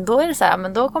 Men då är det så här,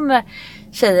 men då kommer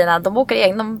tjejerna, de åker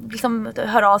egna, de liksom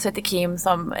hör av sig till Kim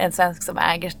som en svensk som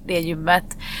äger det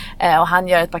gymmet. Och han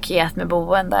gör ett paket med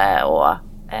boende och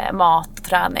mat och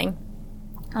träning.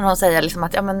 Och de säger liksom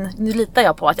att ja, men nu litar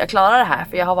jag på att jag klarar det här.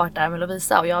 För jag har varit där med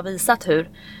Lovisa och jag har visat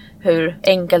hur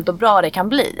enkelt och bra det kan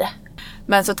bli.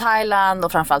 Men så Thailand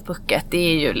och framförallt Phuket, det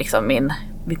är ju liksom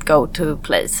mitt go-to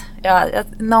place.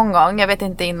 Någon gång, jag vet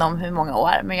inte inom hur många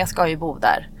år, men jag ska ju bo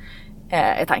där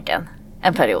i tanken.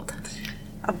 En period.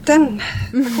 Ja, den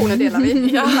passionen delar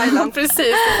vi. Ja, Thailand. Precis.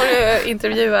 Då får du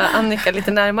intervjua Annika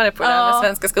lite närmare på det här med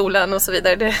svenska skolan och så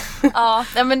vidare. Ja,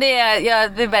 men det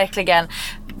är verkligen...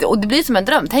 Och det blir som en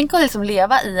dröm. Tänk att liksom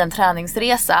leva i en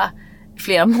träningsresa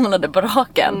flera månader på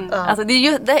raken. Alltså det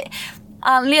är ju...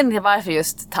 Anledningen till varför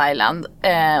just Thailand,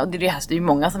 och det är ju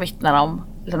många som vittnar om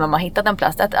liksom när man har hittat en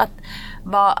plats,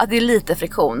 att det är lite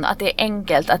friktion, att det är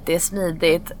enkelt, att det är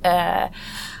smidigt,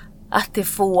 att det är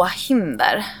få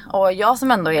hinder. Och jag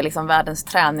som ändå är liksom världens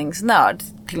träningsnörd,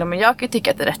 till och med jag kan ju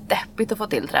tycka att det är rätt deppigt att få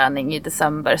till träning i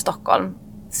december i Stockholm.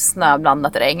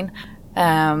 Snöblandat regn.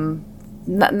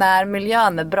 När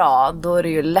miljön är bra, då är det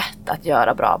ju lätt att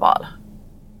göra bra val.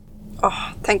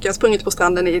 Tänk, jag har sprungit på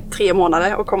stranden i 3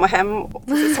 månader och komma hem på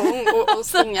säsong och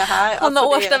springa här. Alltså,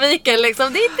 Årstaviken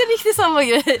liksom, det är inte riktigt samma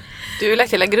grej. Du har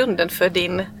lagt hela grunden för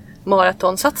din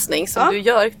maratonsatsning som du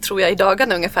gör, tror jag, i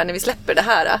dagarna ungefär när vi släpper det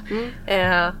här.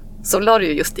 Så la du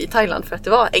ju just i Thailand för att det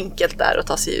var enkelt där att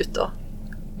ta sig ut och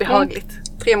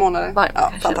behagligt. 3 månader,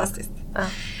 fantastiskt.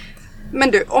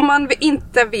 Men du, om man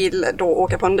inte vill då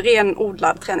åka på en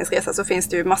renodlad träningsresa så finns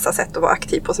det ju massa sätt att vara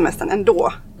aktiv på semestern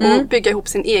ändå. Och bygga ihop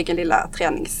sin egen lilla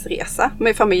träningsresa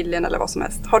med familjen eller vad som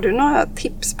helst. Har du några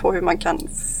tips på hur man kan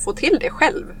få till det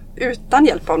själv utan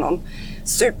hjälp av någon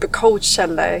supercoach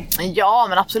eller? Ja,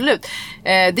 men absolut.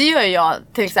 Det gör jag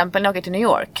till exempel när jag åker till New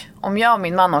York. Om jag och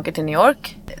min man åker till New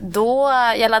York, då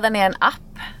jag laddar ner en app.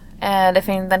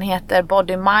 Den heter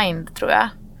Body Mind, tror jag.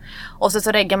 Och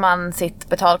så reggar man sitt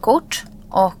betalkort.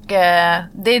 Och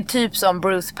det är typ som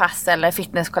Bruce Pass eller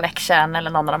Fitness Collection eller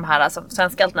någon av de här alltså,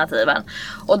 svenska alternativen.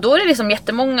 Och då är det liksom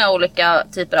jättemånga olika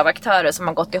typer av aktörer som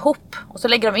har gått ihop. Och så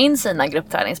lägger de in sina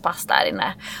gruppträningspass där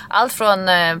inne. Allt från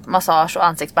massage och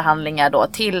ansiktsbehandlingar då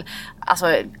till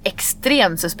alltså,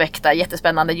 extremt suspekta,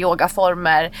 jättespännande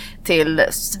yogaformer till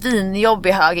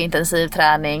svinjobbig högintensiv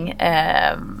träning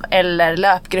eller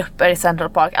löpgrupper i Central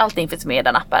Park. Allting finns med i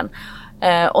den appen.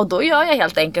 Och då gör jag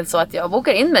helt enkelt så att jag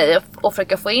bokar in mig och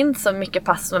försöker få in så mycket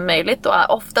pass som möjligt och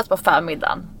oftast på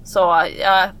förmiddagen. Så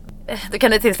då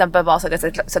kan det till exempel vara så att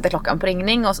jag sätter klockan på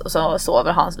ringning och så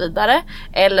sover Hans vidare.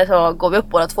 Eller så går vi upp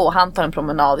båda två, han tar en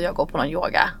promenad och jag går på någon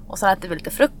yoga. Och sen äter vi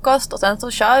lite frukost och sen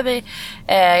så kör vi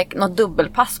något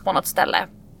dubbelpass på något ställe.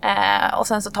 Och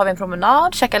sen så tar vi en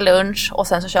promenad, käkar lunch och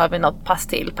sen så kör vi något pass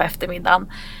till på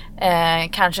eftermiddagen.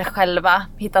 Kanske själva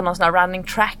hitta någon sån här running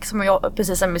track som jag,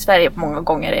 precis som i Sverige på många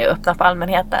gånger är öppna för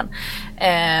allmänheten.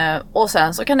 Och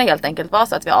sen så kan det helt enkelt vara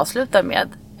så att vi avslutar med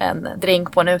en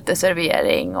drink på en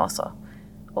uteservering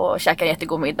och käkar en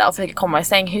jättegod middag och försöker komma i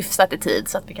säng hyfsat i tid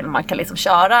så att man kan liksom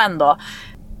köra ändå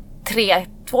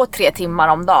 2-3 timmar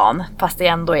om dagen fast det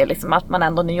ändå är liksom att man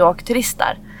ändå New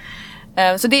York-turistar.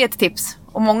 Så det är ett tips.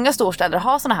 Och många storstäder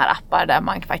har såna här appar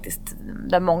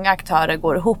där många aktörer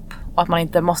går ihop och att man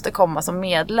inte måste komma som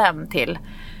medlem till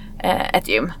ett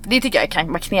gym. Det tycker jag kan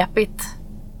vara knepigt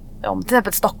om till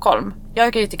exempel Stockholm.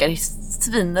 Jag kan ju tycka det är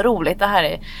svinroligt. Det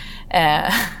här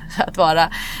är att vara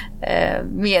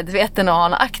medveten och ha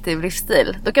en aktiv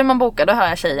livsstil. Då kan man boka, då hör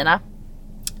jag tjejerna.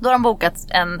 Då har de bokat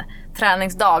en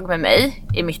träningsdag med mig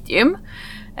i mitt gym.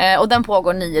 Och den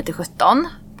pågår 9-17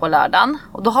 på lördagen.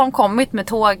 Och då har de kommit med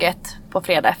tåget på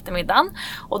fredag eftermiddagen.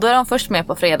 Och då är de först med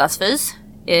på fredagsfys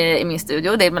i min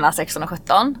studio. Det är mellan 16 och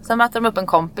 17. Sen möter de upp en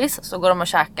kompis, så går de och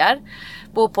käkar.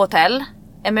 Bor på hotell.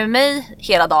 Är med mig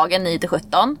hela dagen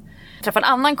 9-17. Träffar en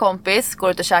annan kompis,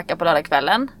 går ut och käkar på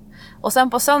lördagskvällen. Och sen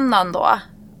på söndagen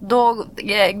då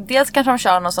dels kanske de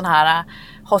kör någon sån här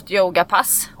hot yoga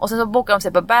pass. Och sen så bokar de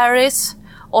sig på Barry's.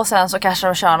 Och sen så kanske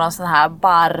de kör någon sån här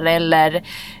bar eller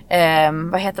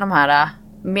vad heter de här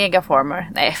megaformer?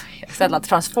 Nej, jag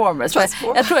transformers.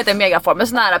 Jag tror att det är megaformer,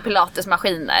 såna här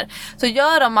pilatesmaskiner. Så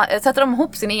sätter de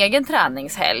ihop sin egen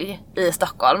träningshelg i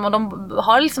Stockholm. Och de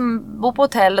har liksom, bor på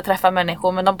hotell och träffar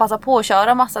människor. Men de passar på att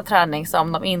köra massa träning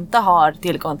som de inte har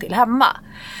tillgång till hemma.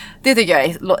 Det tycker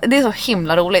jag det är så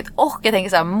himla roligt. Och jag tänker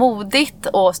så här, modigt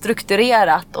och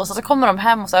strukturerat. Och så kommer de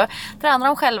hem och så tränar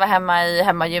de själva hemma i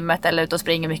hemmagymmet eller ut och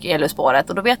springer mycket i elspåret.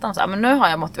 Och då vet de så här, men nu har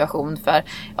jag motivation för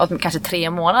kanske 3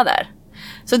 månader.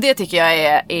 Så det tycker jag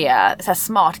är så här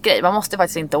smart grej. Man måste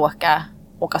faktiskt inte åka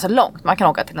så långt. Man kan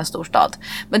åka till en storstad.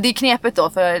 Men det är knepigt då,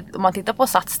 för om man tittar på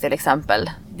Sats till exempel.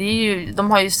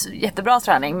 De har ju jättebra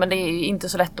träning, men det är ju inte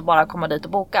så lätt att bara komma dit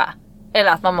och boka.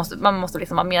 Eller att man måste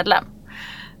liksom vara medlem.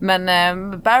 Men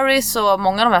Barry's och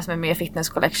många av de här som är med i Fitness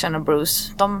Collection och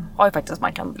Bruce, de har ju faktiskt att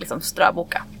man kan liksom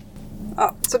ströboka.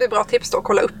 Ja, så det är bra tips då att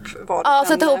kolla upp vad ja,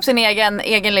 sätta ihop sin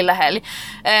egen lilla helg.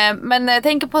 Men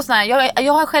tänk på sån här,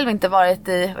 jag har själv inte varit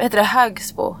i, vad heter det,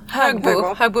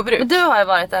 Högbobruk. Men du har ju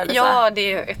varit där, Lisa. Ja,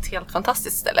 det är ett helt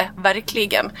fantastiskt ställe,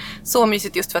 verkligen. Så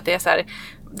mysigt just för att det är så här.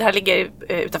 Det här ligger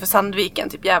utanför Sandviken,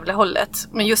 typ Gävlehållet.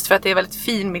 Men just för att det är väldigt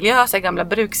fin miljö, så här gamla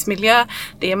bruksmiljö.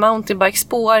 Det är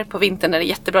mountainbike-spår, på vintern är det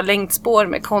jättebra längdspår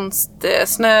med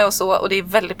konstsnö och så. Och det är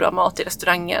väldigt bra mat i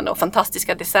restaurangen och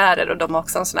fantastiska desserter. Och de har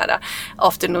också en sån här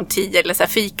afternoon tea eller så här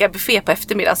fika-buffé på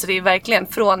eftermiddagen. Så det är verkligen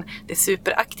från det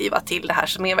superaktiva till det här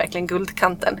som är verkligen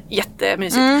guldkanten.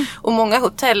 Jättemysigt. Och många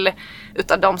hotell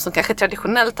utav de som kanske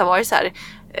traditionellt har varit så här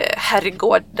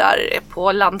herrgårdar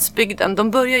på landsbygden,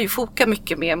 de börjar ju foka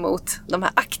mycket mer mot de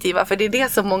här aktiva, för det är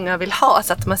det som många vill ha.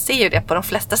 Så att man ser ju det på de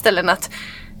flesta ställen att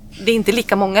det är inte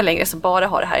lika många längre som bara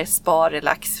har det här spa,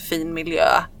 relax, fin miljö,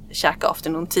 käka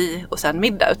afternoon tea och sen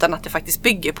middag, utan att det faktiskt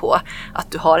bygger på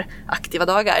att du har aktiva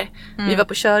dagar. Vi var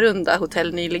på körrunda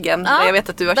hotell nyligen, där jag vet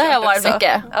att du har kört också. Det har varit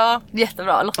mycket. Ja.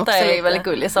 Jättebra. Lotta är väldigt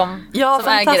gullig som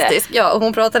fantastisk. Ja, och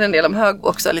hon pratade en del om Hög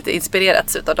också, lite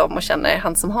inspirerats utav dem och känner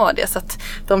han som har det, så att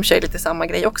de kör lite samma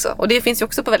grej också. Och det finns ju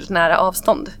också på väldigt nära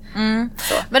avstånd.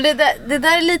 Men det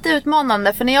där är lite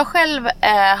utmanande, för när jag själv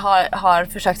har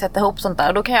försökt sätta ihop sånt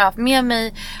där, då kan jag ha med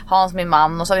mig Hans, min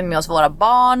man, och så har vi med oss våra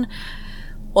barn.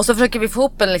 Och så försöker vi få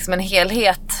ihop en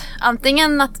helhet.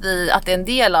 Antingen att det är en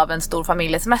del av en stor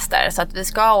familjesemester, så att vi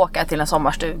ska åka till en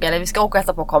sommarstuga eller vi ska åka och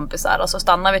äta på kompisar, och så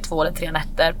stannar vi 2 eller 3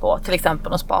 nätter på till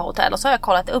exempel en spa-hotell. Och så har jag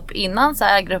kollat upp innan så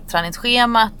här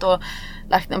gruppträningsschemat och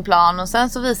lagt en plan, och sen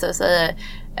så visar det sig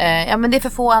men det är för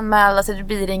få anmälda, så det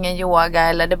blir ingen yoga,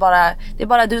 eller det är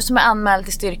bara du som är anmäld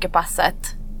till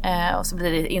styrkepasset, och så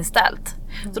blir det inställt.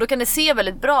 Så då kan det se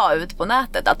väldigt bra ut på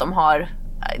nätet att de har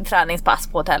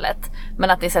träningspass på hotellet, men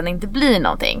att det sen inte blir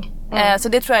någonting. Så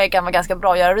det tror jag kan vara ganska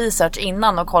bra att göra research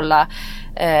innan och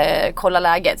kolla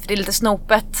läget, för det är lite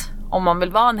snopet om man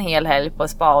vill vara en hel helg på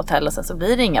ett spa-hotell och sen så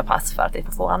blir det inga pass för att det är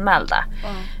för få anmälda.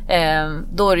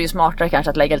 Då är det ju smartare kanske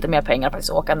att lägga lite mer pengar på att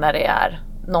åka när det är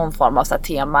någon form av så här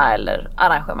tema eller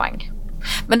arrangemang.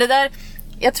 Men det där,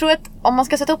 jag tror att om man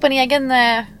ska sätta upp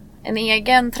en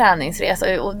egen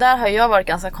träningsresa, och där har jag varit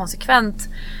ganska konsekvent,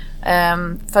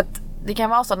 för att det kan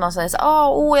vara så att någon säger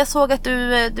så, jag såg att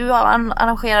du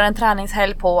arrangerar en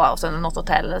träningshelg på och sen något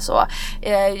hotell eller så.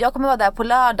 Jag kommer vara där på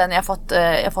lördagen,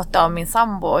 jag fått av min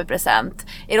sambo i present.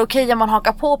 Är det okej om man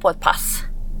hakar på ett pass?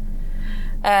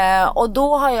 Och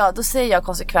då säger jag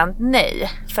konsekvent nej.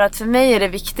 För att för mig är det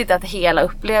viktigt att hela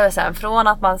upplevelsen, från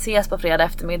att man ses på fredag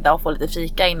eftermiddag och får lite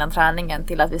fika innan träningen,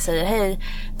 till att vi säger hej,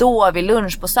 då är vi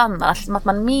lunch på söndag. Att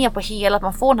man är med på hela, att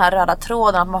man får den här röda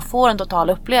tråden, att man får en total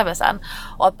upplevelsen.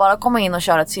 Och att bara komma in och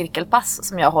köra ett cirkelpass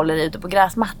som jag håller ute på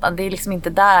gräsmattan, det är liksom inte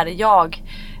där jag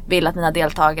vill att mina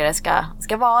deltagare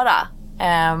ska vara.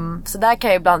 Så där kan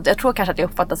jag ibland, jag tror kanske att jag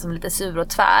uppfattas som lite sur och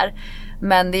tvär.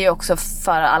 Men det är ju också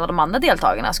för alla de andra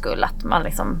deltagarnas skull att man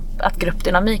liksom, att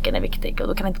gruppdynamiken är viktig, och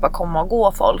då kan det inte bara komma och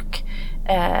gå folk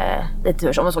lite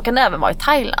hur som. Och så kan det även vara i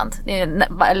Thailand. Det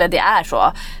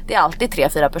är alltid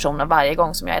 3-4 personer varje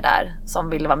gång som jag är där som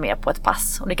vill vara med på ett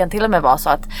pass. Och det kan till och med vara så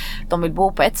att de vill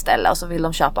bo på ett ställe och så vill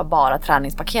de köpa bara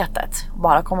träningspaketet,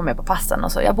 bara komma med på passen,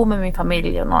 och så jag bor med min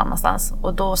familj någon annanstans,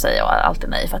 och då säger jag alltid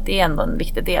nej, för att det är ändå en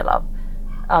viktig del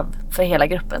av för hela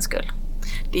gruppens skull.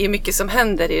 Det är mycket som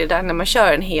händer i det där när man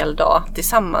kör en hel dag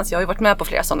tillsammans. Jag har ju varit med på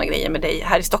flera sådana grejer med dig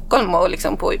här i Stockholm och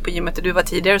liksom på gymmet där du var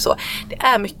tidigare och så. Det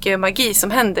är mycket magi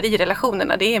som händer i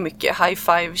relationerna. Det är mycket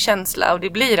high-five-känsla och det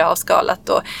blir avskalat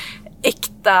och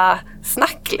äkta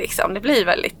snack liksom. Det blir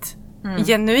väldigt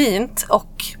genuint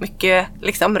och mycket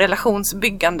liksom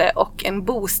relationsbyggande och en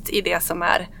boost i det som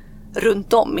är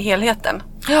runt om i helheten.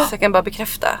 Ja. Så jag kan bara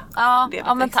bekräfta det.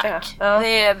 Ja, men tack. Ja.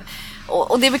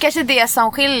 Och det är väl kanske det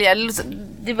som skiljer.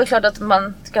 Det är väl klart att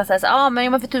man ska säga så här,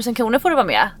 men för 1000 kronor får du vara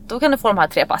med. Då kan du få de här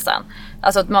 3 passen.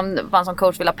 Alltså att man som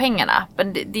coach vill ha pengarna.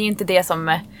 Men det är inte det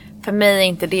som, för mig är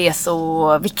inte det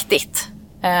så viktigt.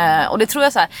 Och det tror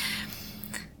jag så här,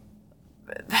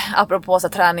 apropå så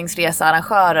träningsresa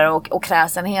arrangörer och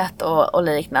kräsenhet och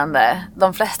liknande.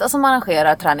 De flesta som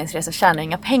arrangerar träningsresor tjänar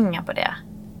inga pengar på det.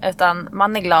 Utan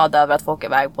man är glad över att få åka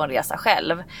iväg på en resa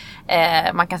själv.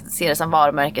 Man kan se det som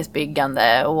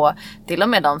varumärkesbyggande. Och till och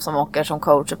med de som åker som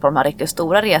coacher på de här riktigt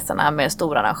stora resorna med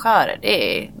stora arrangörer.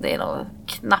 Det är nog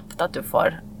knappt att du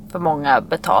får för många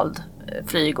betald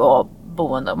flyg och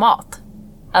boende och mat.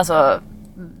 Alltså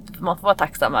man får vara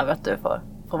tacksam över att du får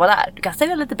vara där. Du kan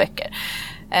sälja lite böcker.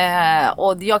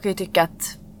 Och jag kan ju tycka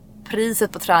att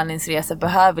priset på träningsresor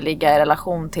behöver ligga i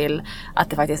relation till att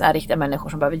det faktiskt är riktiga människor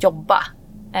som behöver jobba.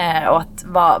 Och att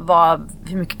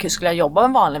hur mycket skulle jag jobba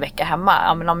en vanlig vecka hemma?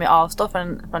 Ja, men om jag avstår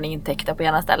från intäkter på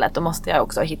ena stället, då måste jag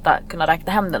också kunna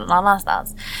räkna hem det någon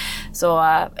annanstans. Så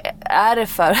är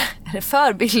det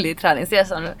för billig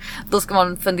träningsresa, då ska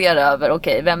man fundera över,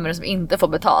 okej, vem är det som inte får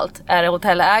betalt? Är det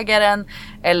hotellägaren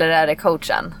eller är det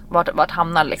coachen? Vart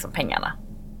hamnar liksom pengarna?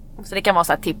 Så det kan vara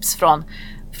så här tips från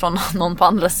någon på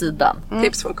andra sidan.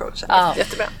 Tips från coachen,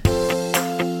 jättebra.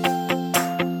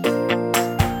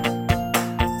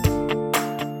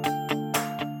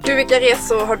 Du, vilka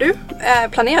resor har du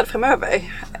planerat framöver?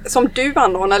 Som du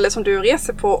anordnar eller som du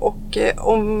reser på, och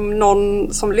om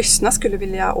någon som lyssnar skulle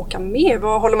vilja åka med,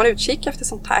 vad håller man utkik efter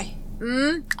sånt här?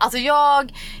 Alltså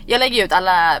jag lägger ut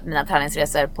alla mina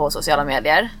träningsresor på sociala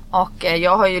medier, och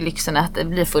jag har ju lyxen att det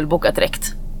blir fullbokat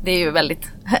direkt. Det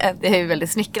är ju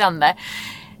väldigt smickrande.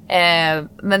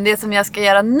 Men det som jag ska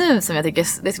göra nu, som jag tycker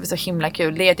det ska bli så himla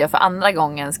kul, det är att jag för andra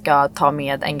gången ska ta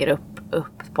med en grupp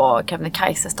upp på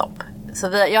Kebnekaises topp. Så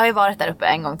jag har ju varit där uppe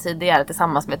en gång tidigare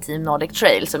tillsammans med Team Nordic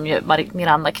Trail, som ju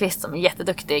Miranda Kvist, som är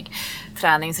jätteduktig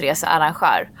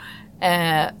träningsresearrangör.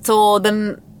 Så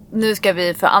nu ska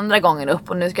vi för andra gången upp,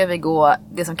 och nu ska vi gå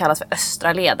det som kallas för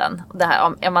östra leden. Det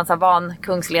här, om man van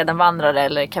Kungsleden vandrare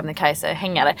eller Kebnekaise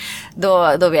hängare,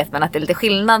 då vet man att det är lite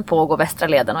skillnad på att gå västra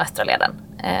leden och östra leden.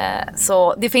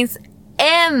 Så det finns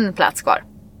en plats kvar.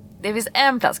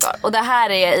 Och det här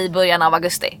är i början av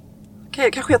augusti.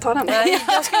 Okej, kanske jag tar den.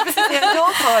 Jag skulle precis säga att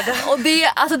jag tar den. Och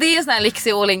det är en sån här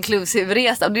lyxig all-inclusive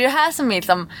resa. Och det är det här som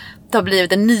liksom har blivit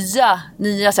det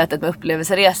nya sättet med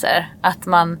upplevelseresor. Att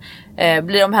man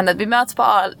blir omhändertagd. Vi möts på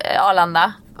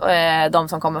Arlanda, de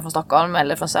som kommer från Stockholm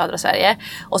eller från södra Sverige.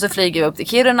 Och så flyger vi upp till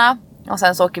Kiruna. Och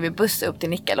sen så åker vi buss upp till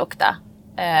Nikkaluokta.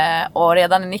 Och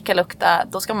redan i Nikkaluokta,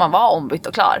 då ska man vara ombytt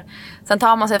och klar. Sen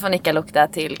tar man sig från Nikkaluokta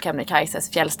till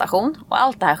Kebnekaises fjällstation. Och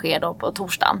allt det här sker då på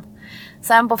torsdagen.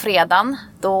 Sen på fredagen,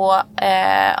 då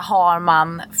har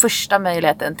man första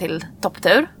möjligheten till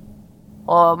topptur.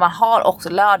 Och man har också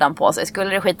lördagen på sig. Skulle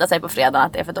det skita sig på fredagen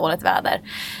att det är för dåligt väder,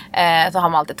 så har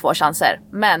man alltid 2 chanser.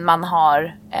 Men man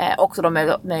har också då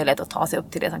möjlighet att ta sig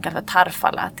upp till det som kallas för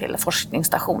Tarfala, till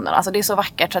forskningsstationen. Alltså det är så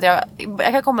vackert så att jag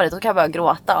kan komma dit och kan börja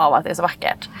gråta av att det är så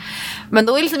vackert. Men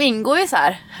då liksom ingår ju så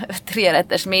här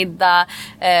 3-rättersmiddag,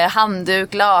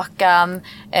 handduk, lakan.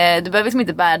 Du behöver liksom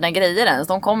inte bära dina grejer ens.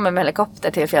 De kommer med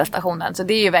helikopter till fjällstationen. Så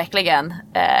det är ju verkligen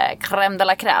crème de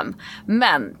la crème.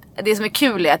 Men det som är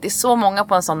kul är att det är så många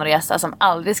på en sån resa som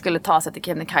aldrig skulle ta sig till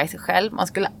Kebnekaise själv. Man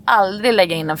skulle aldrig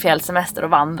lägga in en fjällsemester och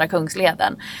vandra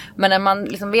Kungsleden. Men när man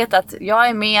liksom vet att jag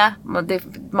är med,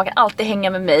 man kan alltid hänga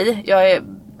med mig.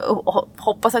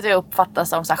 Hoppas att jag uppfattas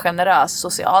som så här generös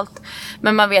socialt.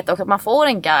 Men man vet också att man får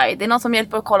en guide. Det är någon som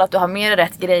hjälper att kolla att du har med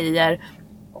rätt grejer.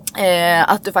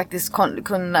 att du faktiskt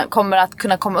kommer att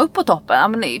kunna komma upp på toppen. Ja,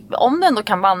 men om du ändå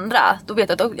kan vandra, då vet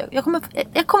du att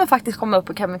jag kommer faktiskt komma upp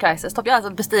på Kebnekaises topp. Jag har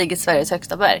alltså bestigit Sveriges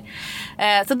högsta berg.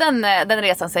 Så den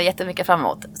resan ser jag jättemycket fram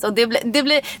emot. Så det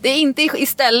är inte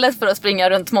istället för att springa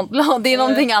runt Mont Blanc, det är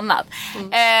någonting annat.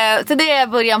 Så det är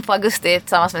början på augusti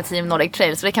tillsammans med Team Nordic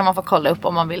Trail, så det kan man få kolla upp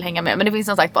om man vill hänga med. Men det finns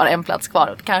som sagt bara en plats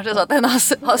kvar. Kanske så att den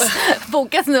har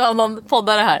bokats nu av någon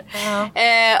poddare här.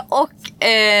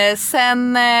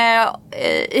 Sen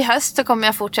i höst så kommer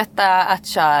jag fortsätta att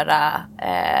köra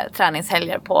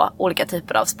träningshelger på olika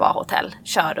typer av spahotell.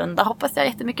 Körrunda hoppas jag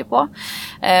jättemycket på.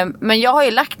 Men jag har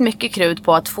ju lagt mycket krut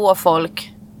på att få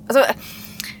folk... Alltså,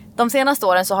 de senaste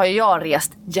åren så har jag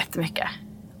rest jättemycket.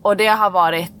 Och det har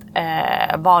varit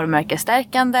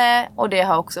varumärkesstärkande, och det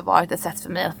har också varit ett sätt för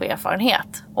mig att få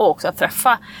erfarenhet. Och också att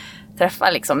träffa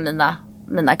liksom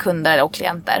mina kunder och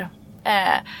klienter.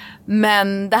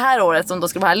 Men det här året, som då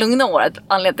ska vara det här lugna året,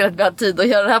 anledningen till att vi har tid att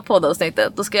göra det här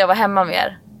poddavsnittet, då ska jag vara hemma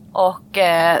mer. Och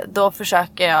då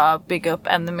försöker jag bygga upp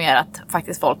ännu mer att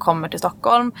faktiskt folk kommer till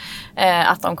Stockholm,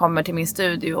 att de kommer till min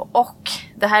studio. Och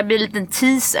det här blir en liten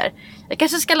teaser. Jag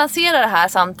kanske ska lansera det här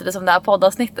samtidigt som det här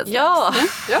poddavsnittet. Ja,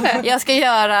 jag ska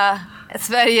göra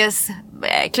Sveriges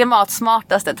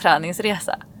klimatsmartaste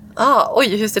träningsresa.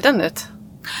 Oj, hur ser den ut?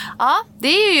 Ja, det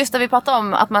är ju just det vi pratar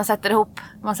om, att man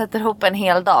sätter ihop en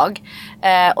hel dag.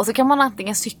 Och så kan man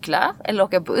antingen cykla eller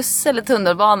åka buss eller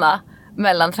tunnelbana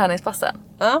mellan träningspassen.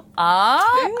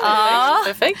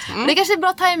 Perfekt. Det kanske är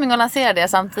bra timing att lansera det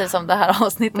samtidigt som det här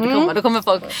avsnittet kommer. Då kommer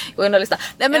folk gå in och lyssna.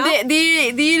 Nej, men det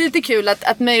är lite kul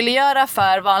att möjliggöra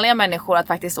för vanliga människor att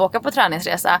faktiskt åka på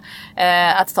träningsresa.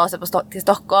 Att ta sig till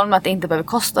Stockholm, att det inte behöver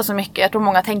kosta så mycket. Jag tror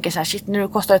många tänker så här: shit, nu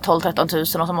kostar det 12-13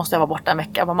 tusen och så måste jag vara borta en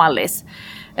vecka på Mallis.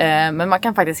 Men man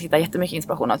kan faktiskt hitta jättemycket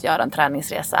inspiration att göra en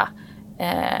träningsresa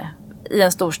i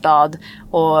en storstad.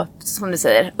 Och som du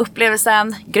säger,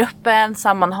 upplevelsen, gruppen,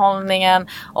 sammanhållningen,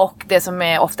 och det som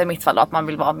är ofta i mitt fall då, att man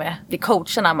vill vara med vid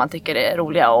coacherna man tycker det är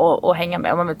roliga och hänga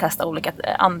med, och man vill testa olika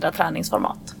andra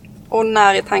träningsformat. Och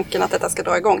när är tanken att detta ska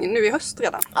dra igång? Nu i höst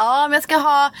redan? Ja, men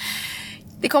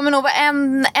det kommer nog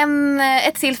vara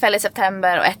ett tillfälle i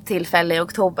september och ett tillfälle i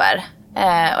oktober.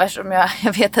 Och eftersom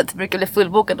jag vet att det brukar bli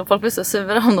fullbokat och folk blir så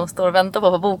sura om de står och väntar på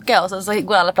att boka, och så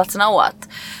går alla platserna åt.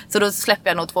 Så då släpper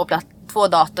jag nog två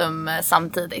datum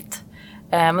samtidigt.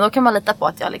 Men då kan man lita på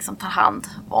att jag liksom tar hand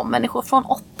om människor från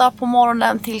 8 på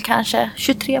morgonen till kanske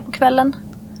 23 på kvällen.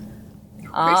 Det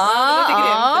låter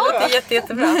grymt. Det låter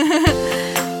jättebra.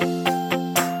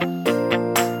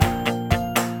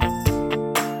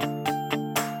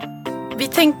 Vi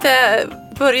tänkte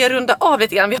börja runda av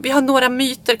lite grann. Vi har några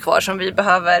myter kvar som vi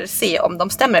behöver se om de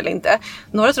stämmer eller inte.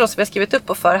 Några av dem som vi har skrivit upp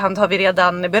på förhand har vi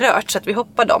redan berört, så att vi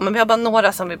hoppar dem. Men vi har bara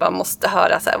några som vi bara måste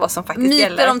höra så här, vad som faktiskt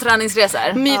gäller. Myter om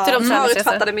träningsresor. Myter om träningsresor.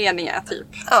 Förutfattade meningar typ.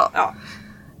 Ja.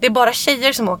 Det är bara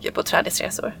tjejer som åker på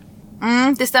träningsresor.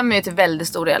 Det stämmer ju till väldigt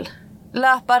stor del.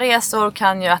 Löparresor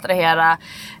kan ju attrahera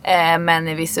män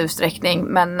i viss utsträckning.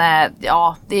 Men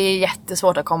det är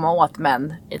jättesvårt att komma åt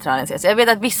män i träningsresor. Jag vet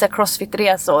att vissa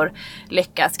crossfit-resor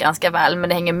lyckas ganska väl, men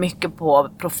det hänger mycket på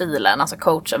profilen, alltså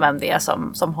coachen, vem det är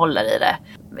som håller i det.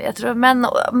 Jag tror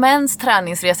mäns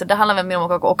träningsresor, det handlar väl mer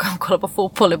om att åka och kolla på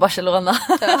fotboll i Barcelona.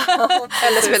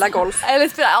 Eller spela golf.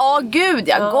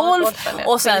 Golf.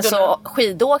 Och sen så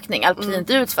skidåkning, alpint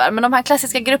utför. Men de här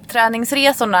klassiska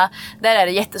gruppträningsresorna, där är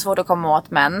det jättesvårt att komma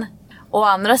åt män. Å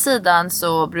andra sidan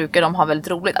så brukar de ha väldigt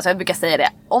roligt. Alltså jag brukar säga det,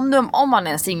 om man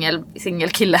är en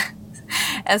singelkille,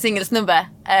 en singelsnubbe,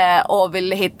 och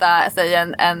vill hitta sig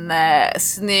en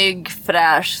snygg,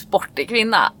 fräsch, sportig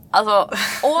kvinna. Alltså,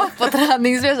 åk på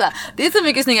träningsresa. Det är så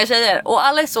mycket snygga tjejer och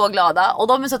alla är så glada och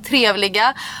de är så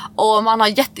trevliga och man har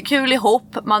jättekul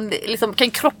ihop. Man liksom kan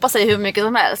kroppa sig hur mycket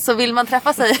som helst. Så vill man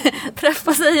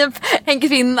träffa sig en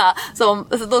kvinna, så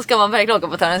då ska man verkligen åka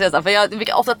på träningsresa. För jag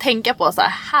brukar ofta tänka på så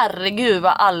här: herregud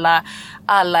vad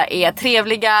alla är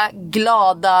trevliga,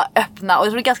 glada, öppna, och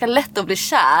det är ganska lätt att bli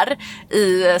kär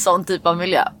i sån typ av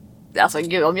miljö. Alltså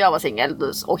gud, om jag var singel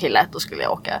och kille, då skulle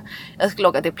jag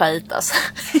åka till Plaitas.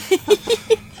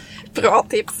 Bra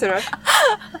tips, tror jag.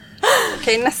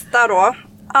 Okej, nästa då.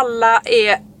 Alla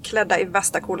är klädda i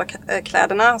värsta coola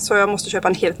kläderna, så jag måste köpa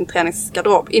en helt ny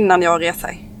träningsgarderob innan jag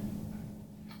reser.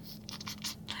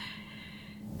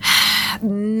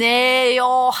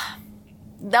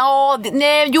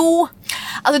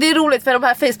 Alltså det är roligt, för de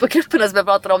här Facebookgrupperna som jag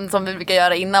pratar om, som vi brukar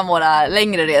göra innan våra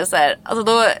längre resor. Alltså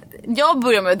då, jag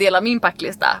börjar med att dela min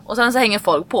packlista och sen så hänger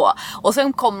folk på. Och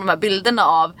sen kommer de här bilderna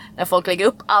av när folk lägger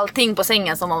upp allting på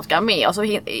sängen som de ska ha med. Och så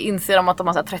inser de att de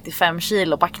har så 35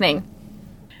 kilo packning.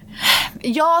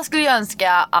 Jag skulle ju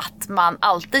önska att man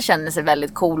alltid känner sig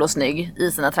väldigt cool och snygg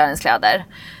i sina träningskläder.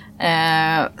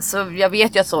 Så jag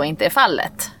vet ju att så inte är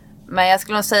fallet. Men jag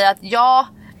skulle nog säga att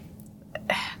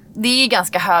det är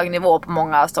ganska hög nivå på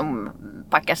många som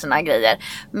packar sina grejer.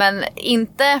 Men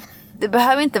det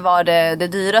behöver inte vara det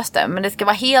dyraste. Men det ska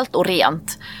vara helt och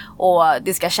rent. Och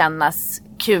det ska kännas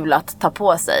kul att ta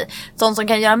på sig. Sånt som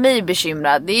kan göra mig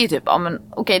bekymrad, det är ju typ,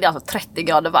 okej, det är alltså 30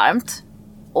 grader varmt.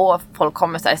 Och folk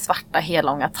kommer så här i svarta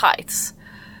hellånga tights.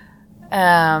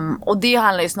 Och det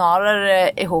handlar ju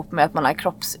snarare ihop med att man har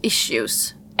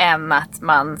kroppsissues än att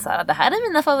man så här, det här är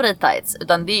mina favorittights.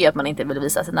 Utan det är ju att man inte vill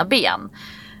visa sina ben.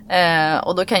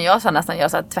 Och då kan jag så nästan göra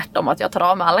så här tvärtom, att jag tar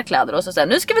av mig alla kläder och så säger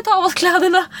nu ska vi ta av oss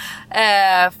kläderna.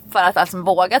 För att alltså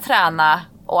våga träna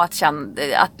och att känna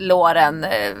att låren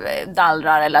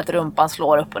dallrar eller att rumpan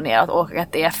slår upp och ner och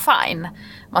att det är fine.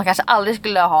 Man kanske aldrig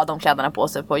skulle ha de kläderna på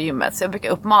sig på gymmet. Så jag brukar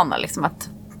uppmana liksom att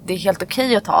det är helt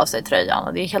okej att ta av sig tröjan.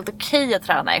 Och det är helt okej att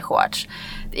träna i shorts.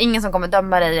 Det är ingen som kommer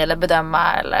döma dig eller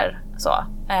bedöma eller så.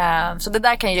 Så det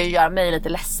där kan ju göra mig lite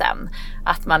ledsen.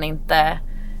 Att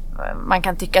man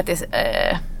kan tycka att,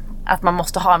 att man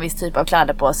måste ha en viss typ av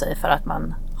kläder på sig för att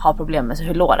man har problem med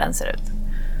hur låren ser ut.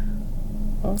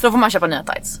 Så då får man köpa nya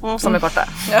tights som är korta.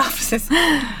 Ja, precis.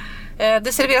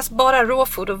 Det serveras bara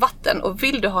råfod och vatten, och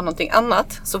vill du ha någonting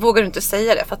annat så vågar du inte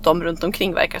säga det för att de runt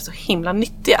omkring verkar så himla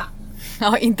nyttiga.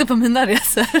 Ja, inte på mina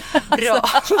resor. Bra.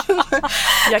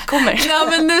 Jag kommer. Ja,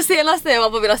 men nu senaste jag var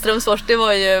på Villa Strömsfors, det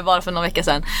var ju bara för några veckor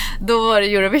sedan. Då var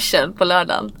det Eurovision på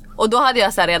lördagen. Och då hade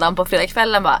jag så här redan på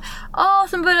fredagskvällen bara,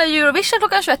 sen börjar Eurovision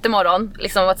klockan 21 imorgon.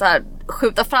 Liksom att så här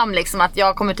skjuta fram liksom att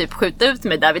jag kommer typ skjuta ut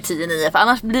mig där vid 10-9. För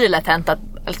annars blir det lätt hänt att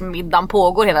liksom, middagen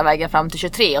pågår hela vägen fram till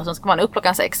 23 och sen ska man upp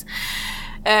klockan 6.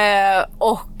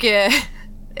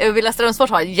 Villa Strömsfors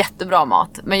har jättebra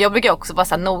mat. Men jag brukar också vara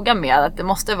så här noga med att det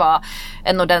måste vara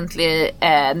en ordentlig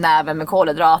näve med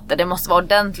kolhydrater. Det måste vara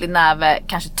ordentlig näve,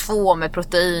 kanske 2 med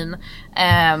protein.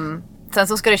 Sen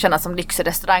så ska det kännas som lyxig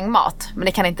restaurangmat. Men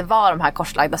det kan inte vara de här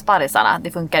korslagda sparrisarna.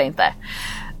 Det funkar inte.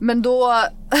 Men då,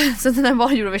 sen när det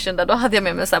var Eurovision där, då hade jag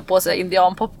med mig så här på sig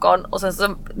indianpopcorn. Och sen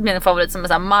så min favorit som är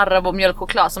så här Marabou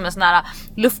mjölkchoklad som är såna här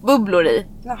luftbubblor i.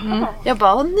 Jag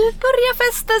bara, nu börjar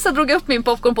festen. Så drog jag upp min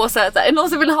popcorn på så här, är det någon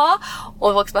som vill ha?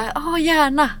 Och folk bara,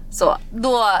 gärna. Så,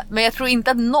 då, men jag tror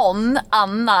inte att någon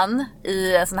annan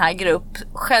i en sån här grupp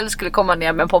själv skulle komma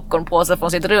ner med en popcornpåse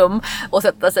från sitt rum och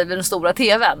sätta sig vid den stora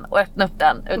tvn och öppna upp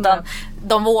den. Utan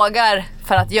de vågar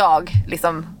för att jag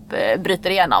liksom bryter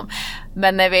igenom.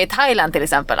 Men när vi är i Thailand till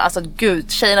exempel, alltså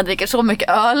gud, tjejerna dricker så mycket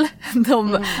öl.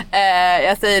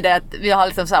 Jag säger det att vi har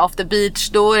liksom så här off the beach,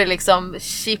 då är det liksom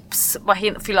chips, bara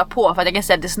fylla på. För att jag kan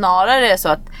säga att det snarare är så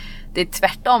att det är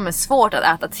tvärtom svårt att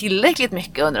äta tillräckligt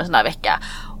mycket under en sån här vecka.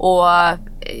 Och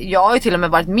jag har ju till och med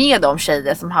varit med om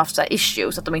tjejer som haft så här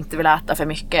issues, att de inte vill äta för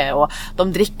mycket och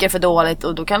de dricker för dåligt,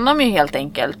 och då kan de ju helt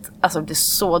enkelt alltså bli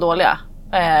så dåliga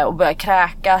och börja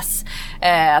kräkas,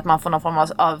 att man får någon form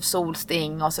av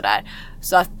solsting och sådär.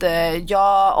 Så att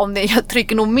jag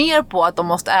trycker nog mer på att de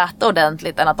måste äta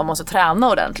ordentligt än att de måste träna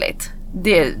ordentligt.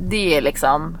 Det är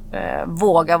liksom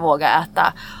våga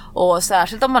äta. Och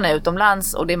särskilt om man är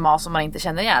utomlands och det är mat som man inte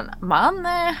känner igen.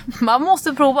 Man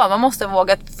måste prova, man måste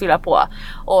våga fylla på.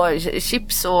 Och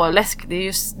chips och läsk, det är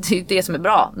ju det som är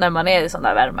bra när man är i sån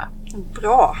där värme.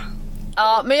 Bra.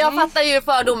 Ja, men jag fattar ju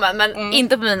fördomen, men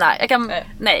inte på mina.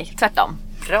 Nej, tvärtom.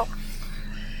 Bra.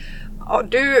 Ja,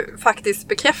 du faktiskt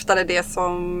bekräftade det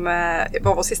som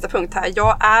var vår sista punkt här.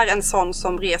 Jag är en sån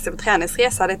som reser på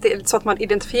träningsresa. Det är så att man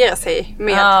identifierar sig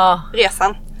med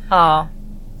resan. Ja.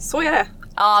 Så är det.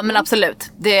 Ja, men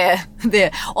absolut.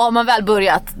 Och om man väl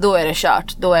börjat, då är det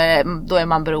kört. Då är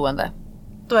man beroende.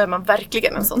 Då är man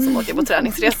verkligen en sån som åker på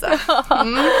träningsresa.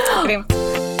 Grymt.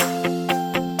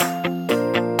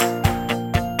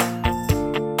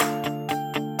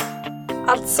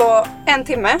 Alltså 1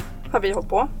 timme har vi hållit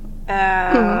på.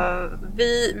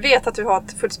 Vi vet att du har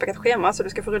ett fullspäckat schema så du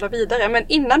ska få rulla vidare. Men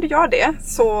innan du gör det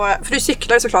så, för du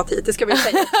cyklar ju såklart hit, det ska vi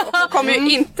säga. Och kommer ju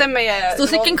inte med... Står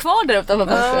cykeln kvar där uppe?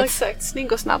 Ja, exakt.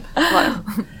 Snygg och snabb.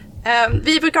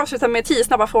 Vi brukar avsluta med 10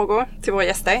 snabba frågor till våra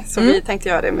gäster. Så vi tänkte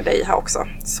göra det med dig här också.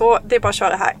 Så det är bara att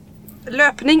köra här.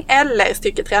 Löpning eller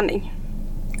styrketräning?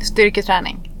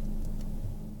 Styrketräning.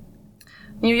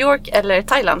 New York eller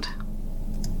Thailand?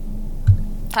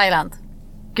 Thailand.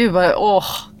 Gud vad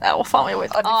fan vad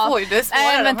jobbigt. Ja, du får ju det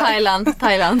svårare. Nej, men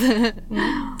Thailand.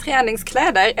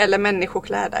 Träningskläder eller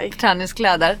människokläder?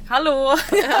 Träningskläder. Hallå!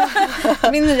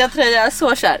 Min nya tröja är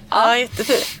så kär. Ja,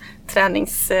 jättefin.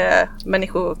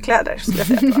 Träningsmänniskokläder skulle jag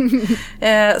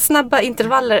säga. Snabba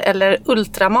intervaller eller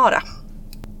ultramara?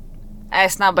 Nej,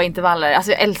 snabba intervaller.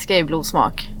 Alltså jag älskar ju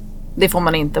blodsmak. Det får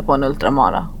man inte på en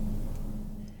ultramara.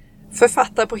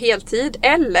 Författare på heltid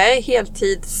eller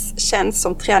heltidstjänst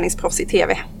som träningsproffs i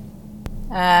tv?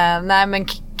 Nej, men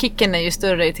kicken är ju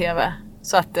större i tv.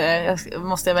 Så att jag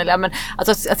måste välja. Men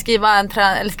alltså, att skriva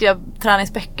skriva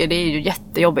träningsböcker, det är ju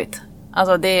jättejobbigt.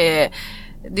 Alltså det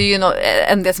är ju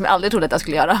en del som jag aldrig trodde att jag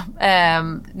skulle göra.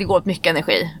 Det går åt mycket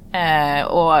energi.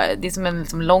 Och det är som en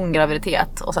liksom lång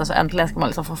graviditet. Och sen så äntligen ska man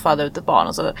liksom få föda ut ett barn.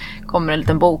 Och så kommer en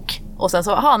liten bok. Och sen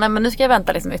så, nej men nu ska jag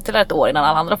vänta liksom ytterligare ett år innan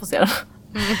alla andra får se den.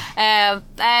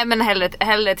 Nej men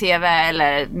hellre tv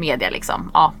eller media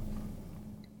liksom. Ja.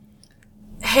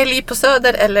 Helg på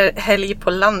Söder eller helg på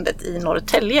landet i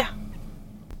Norrtälje?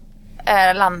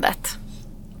 Landet,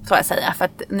 får jag säga. För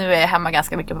att nu är jag hemma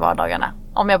ganska mycket på vardagarna.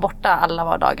 Om jag är borta alla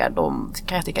vardagar, då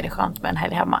kan jag tycka det är skönt med en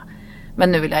helg hemma.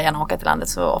 Men nu vill jag gärna åka till landet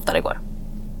så ofta det går.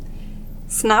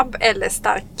 Snabb eller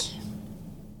stark?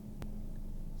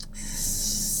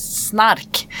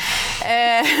 Snark.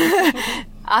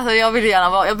 Alltså jag vill gärna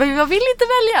vara... Jag vill inte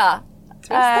välja.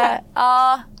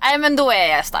 Nej men då är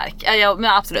jag stark.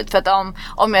 Men absolut, för att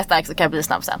om jag är stark så kan jag bli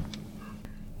snabb sen.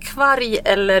 Kvarg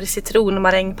eller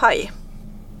citronmarängpaj?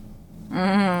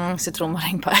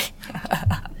 Citronmarängpaj.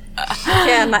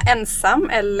 Träna ensam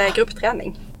eller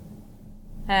gruppträning?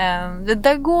 Det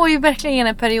där går ju verkligen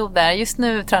en period där. Just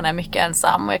nu tränar jag mycket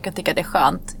ensam och jag kan tycka att det är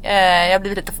skönt. Jag har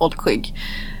blivit lite folkskygg.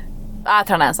 Jag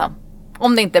tränar ensam.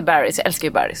 Om det inte är Barry's, jag älskar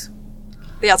ju Barry's.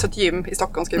 Det är alltså ett gym i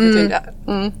Stockholm, ska vi betyda.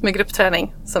 Med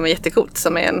gruppträning som är jättecoolt,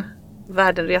 som är en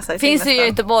världenresa. Finns det i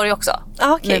Göteborg också.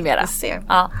 Okej.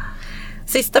 Ja.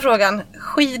 Sista frågan.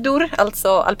 Skidor,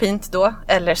 alltså alpint då,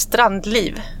 eller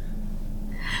strandliv?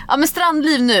 Ja men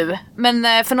strandliv nu.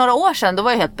 Men för några år sedan då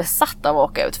var jag helt besatt av att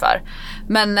åka ut för.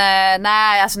 Men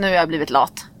nej, alltså nu har jag blivit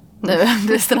lat. Nu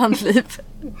det är strandliv.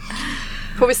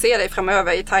 Får vi se dig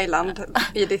framöver i Thailand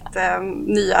i ditt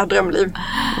nya drömliv?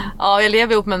 Ja, jag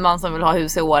lever ihop med en man som vill ha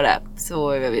hus i Åre. Så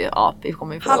vi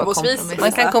kommer ju få halvårsvis.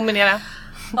 Man kan kombinera.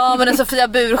 Ja, men den Sofia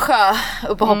Bursjö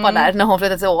upp och hoppar där när hon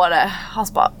flyttade till Åre. Han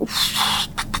bara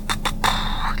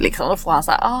liksom, då får han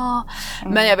så här,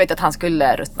 Men jag vet att han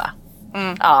skulle ruttna.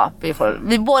 Ja, vi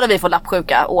får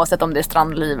lappsjuka oavsett om det är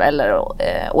strandliv eller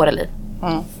Åreliv.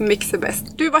 Mix är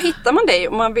bäst. Du, var hittar man dig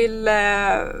om man vill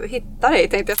hitta dig,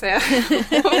 tänkte jag säga.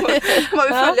 Om man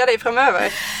vill följa dig framöver.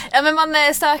 Ja, men man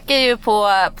söker ju på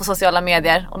sociala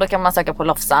medier. Och då kan man söka på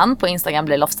Lofsan. På Instagram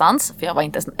blir Lofsans, för jag var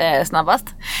inte snabbast.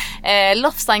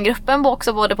 Lofsangruppen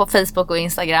också både på Facebook och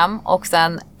Instagram. Och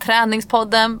sen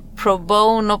träningspodden, Pro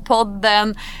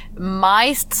Bono-podden,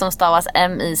 Meist som stavas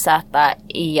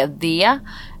M-I-Z-E-D.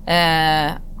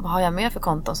 Vad har jag mer för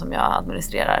konton som jag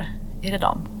administrerar? Är det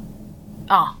dem?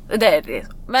 Ja, det är det.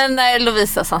 Men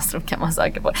Lovisa Sandström kan man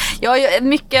söka på.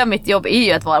 Mycket av mitt jobb är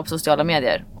ju att vara på sociala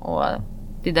medier. Och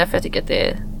det är därför jag tycker att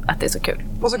det är så kul.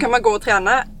 Och så kan man gå och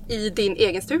träna i din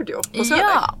egen studio på Söder.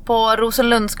 Ja, på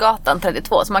Rosenlundsgatan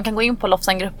 32. Så man kan gå in på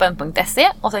lofsangruppen.se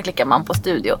och så klickar man på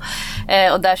studio.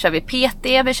 Och där kör vi PT,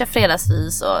 vi kör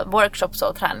fredagsvis och workshops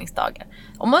och träningsdagar.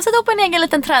 Om man sätter upp en egen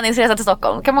liten träningsresa till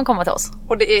Stockholm kan man komma till oss.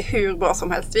 Och det är hur bra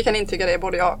som helst. Vi kan intyga det,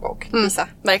 både jag och Lisa.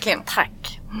 Verkligen.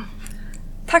 Tack.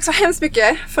 Tack så hemskt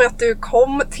mycket för att du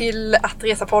kom till Att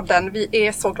resa-podden. Vi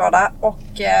är så glada och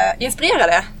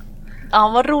inspirerade. Ja,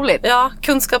 vad roligt. Ja,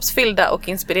 kunskapsfyllda och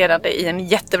inspirerande i en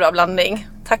jättebra blandning.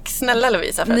 Tack snälla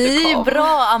Lovisa för att du kom. Ni är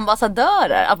bra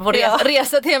ambassadörer på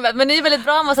reseteamet. Men ni är väldigt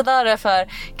bra ambassadörer för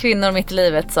kvinnor mitt i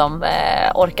livet som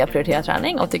orkar prioritera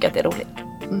träning och tycker att det är roligt.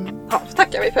 Ja,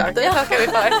 tackar vi för. Det tackar vi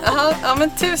för. Ja, men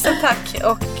tusen tack.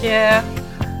 Och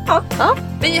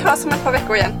vi hörs om ett par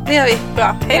veckor igen. Det gör vi.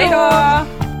 Bra. Hej då!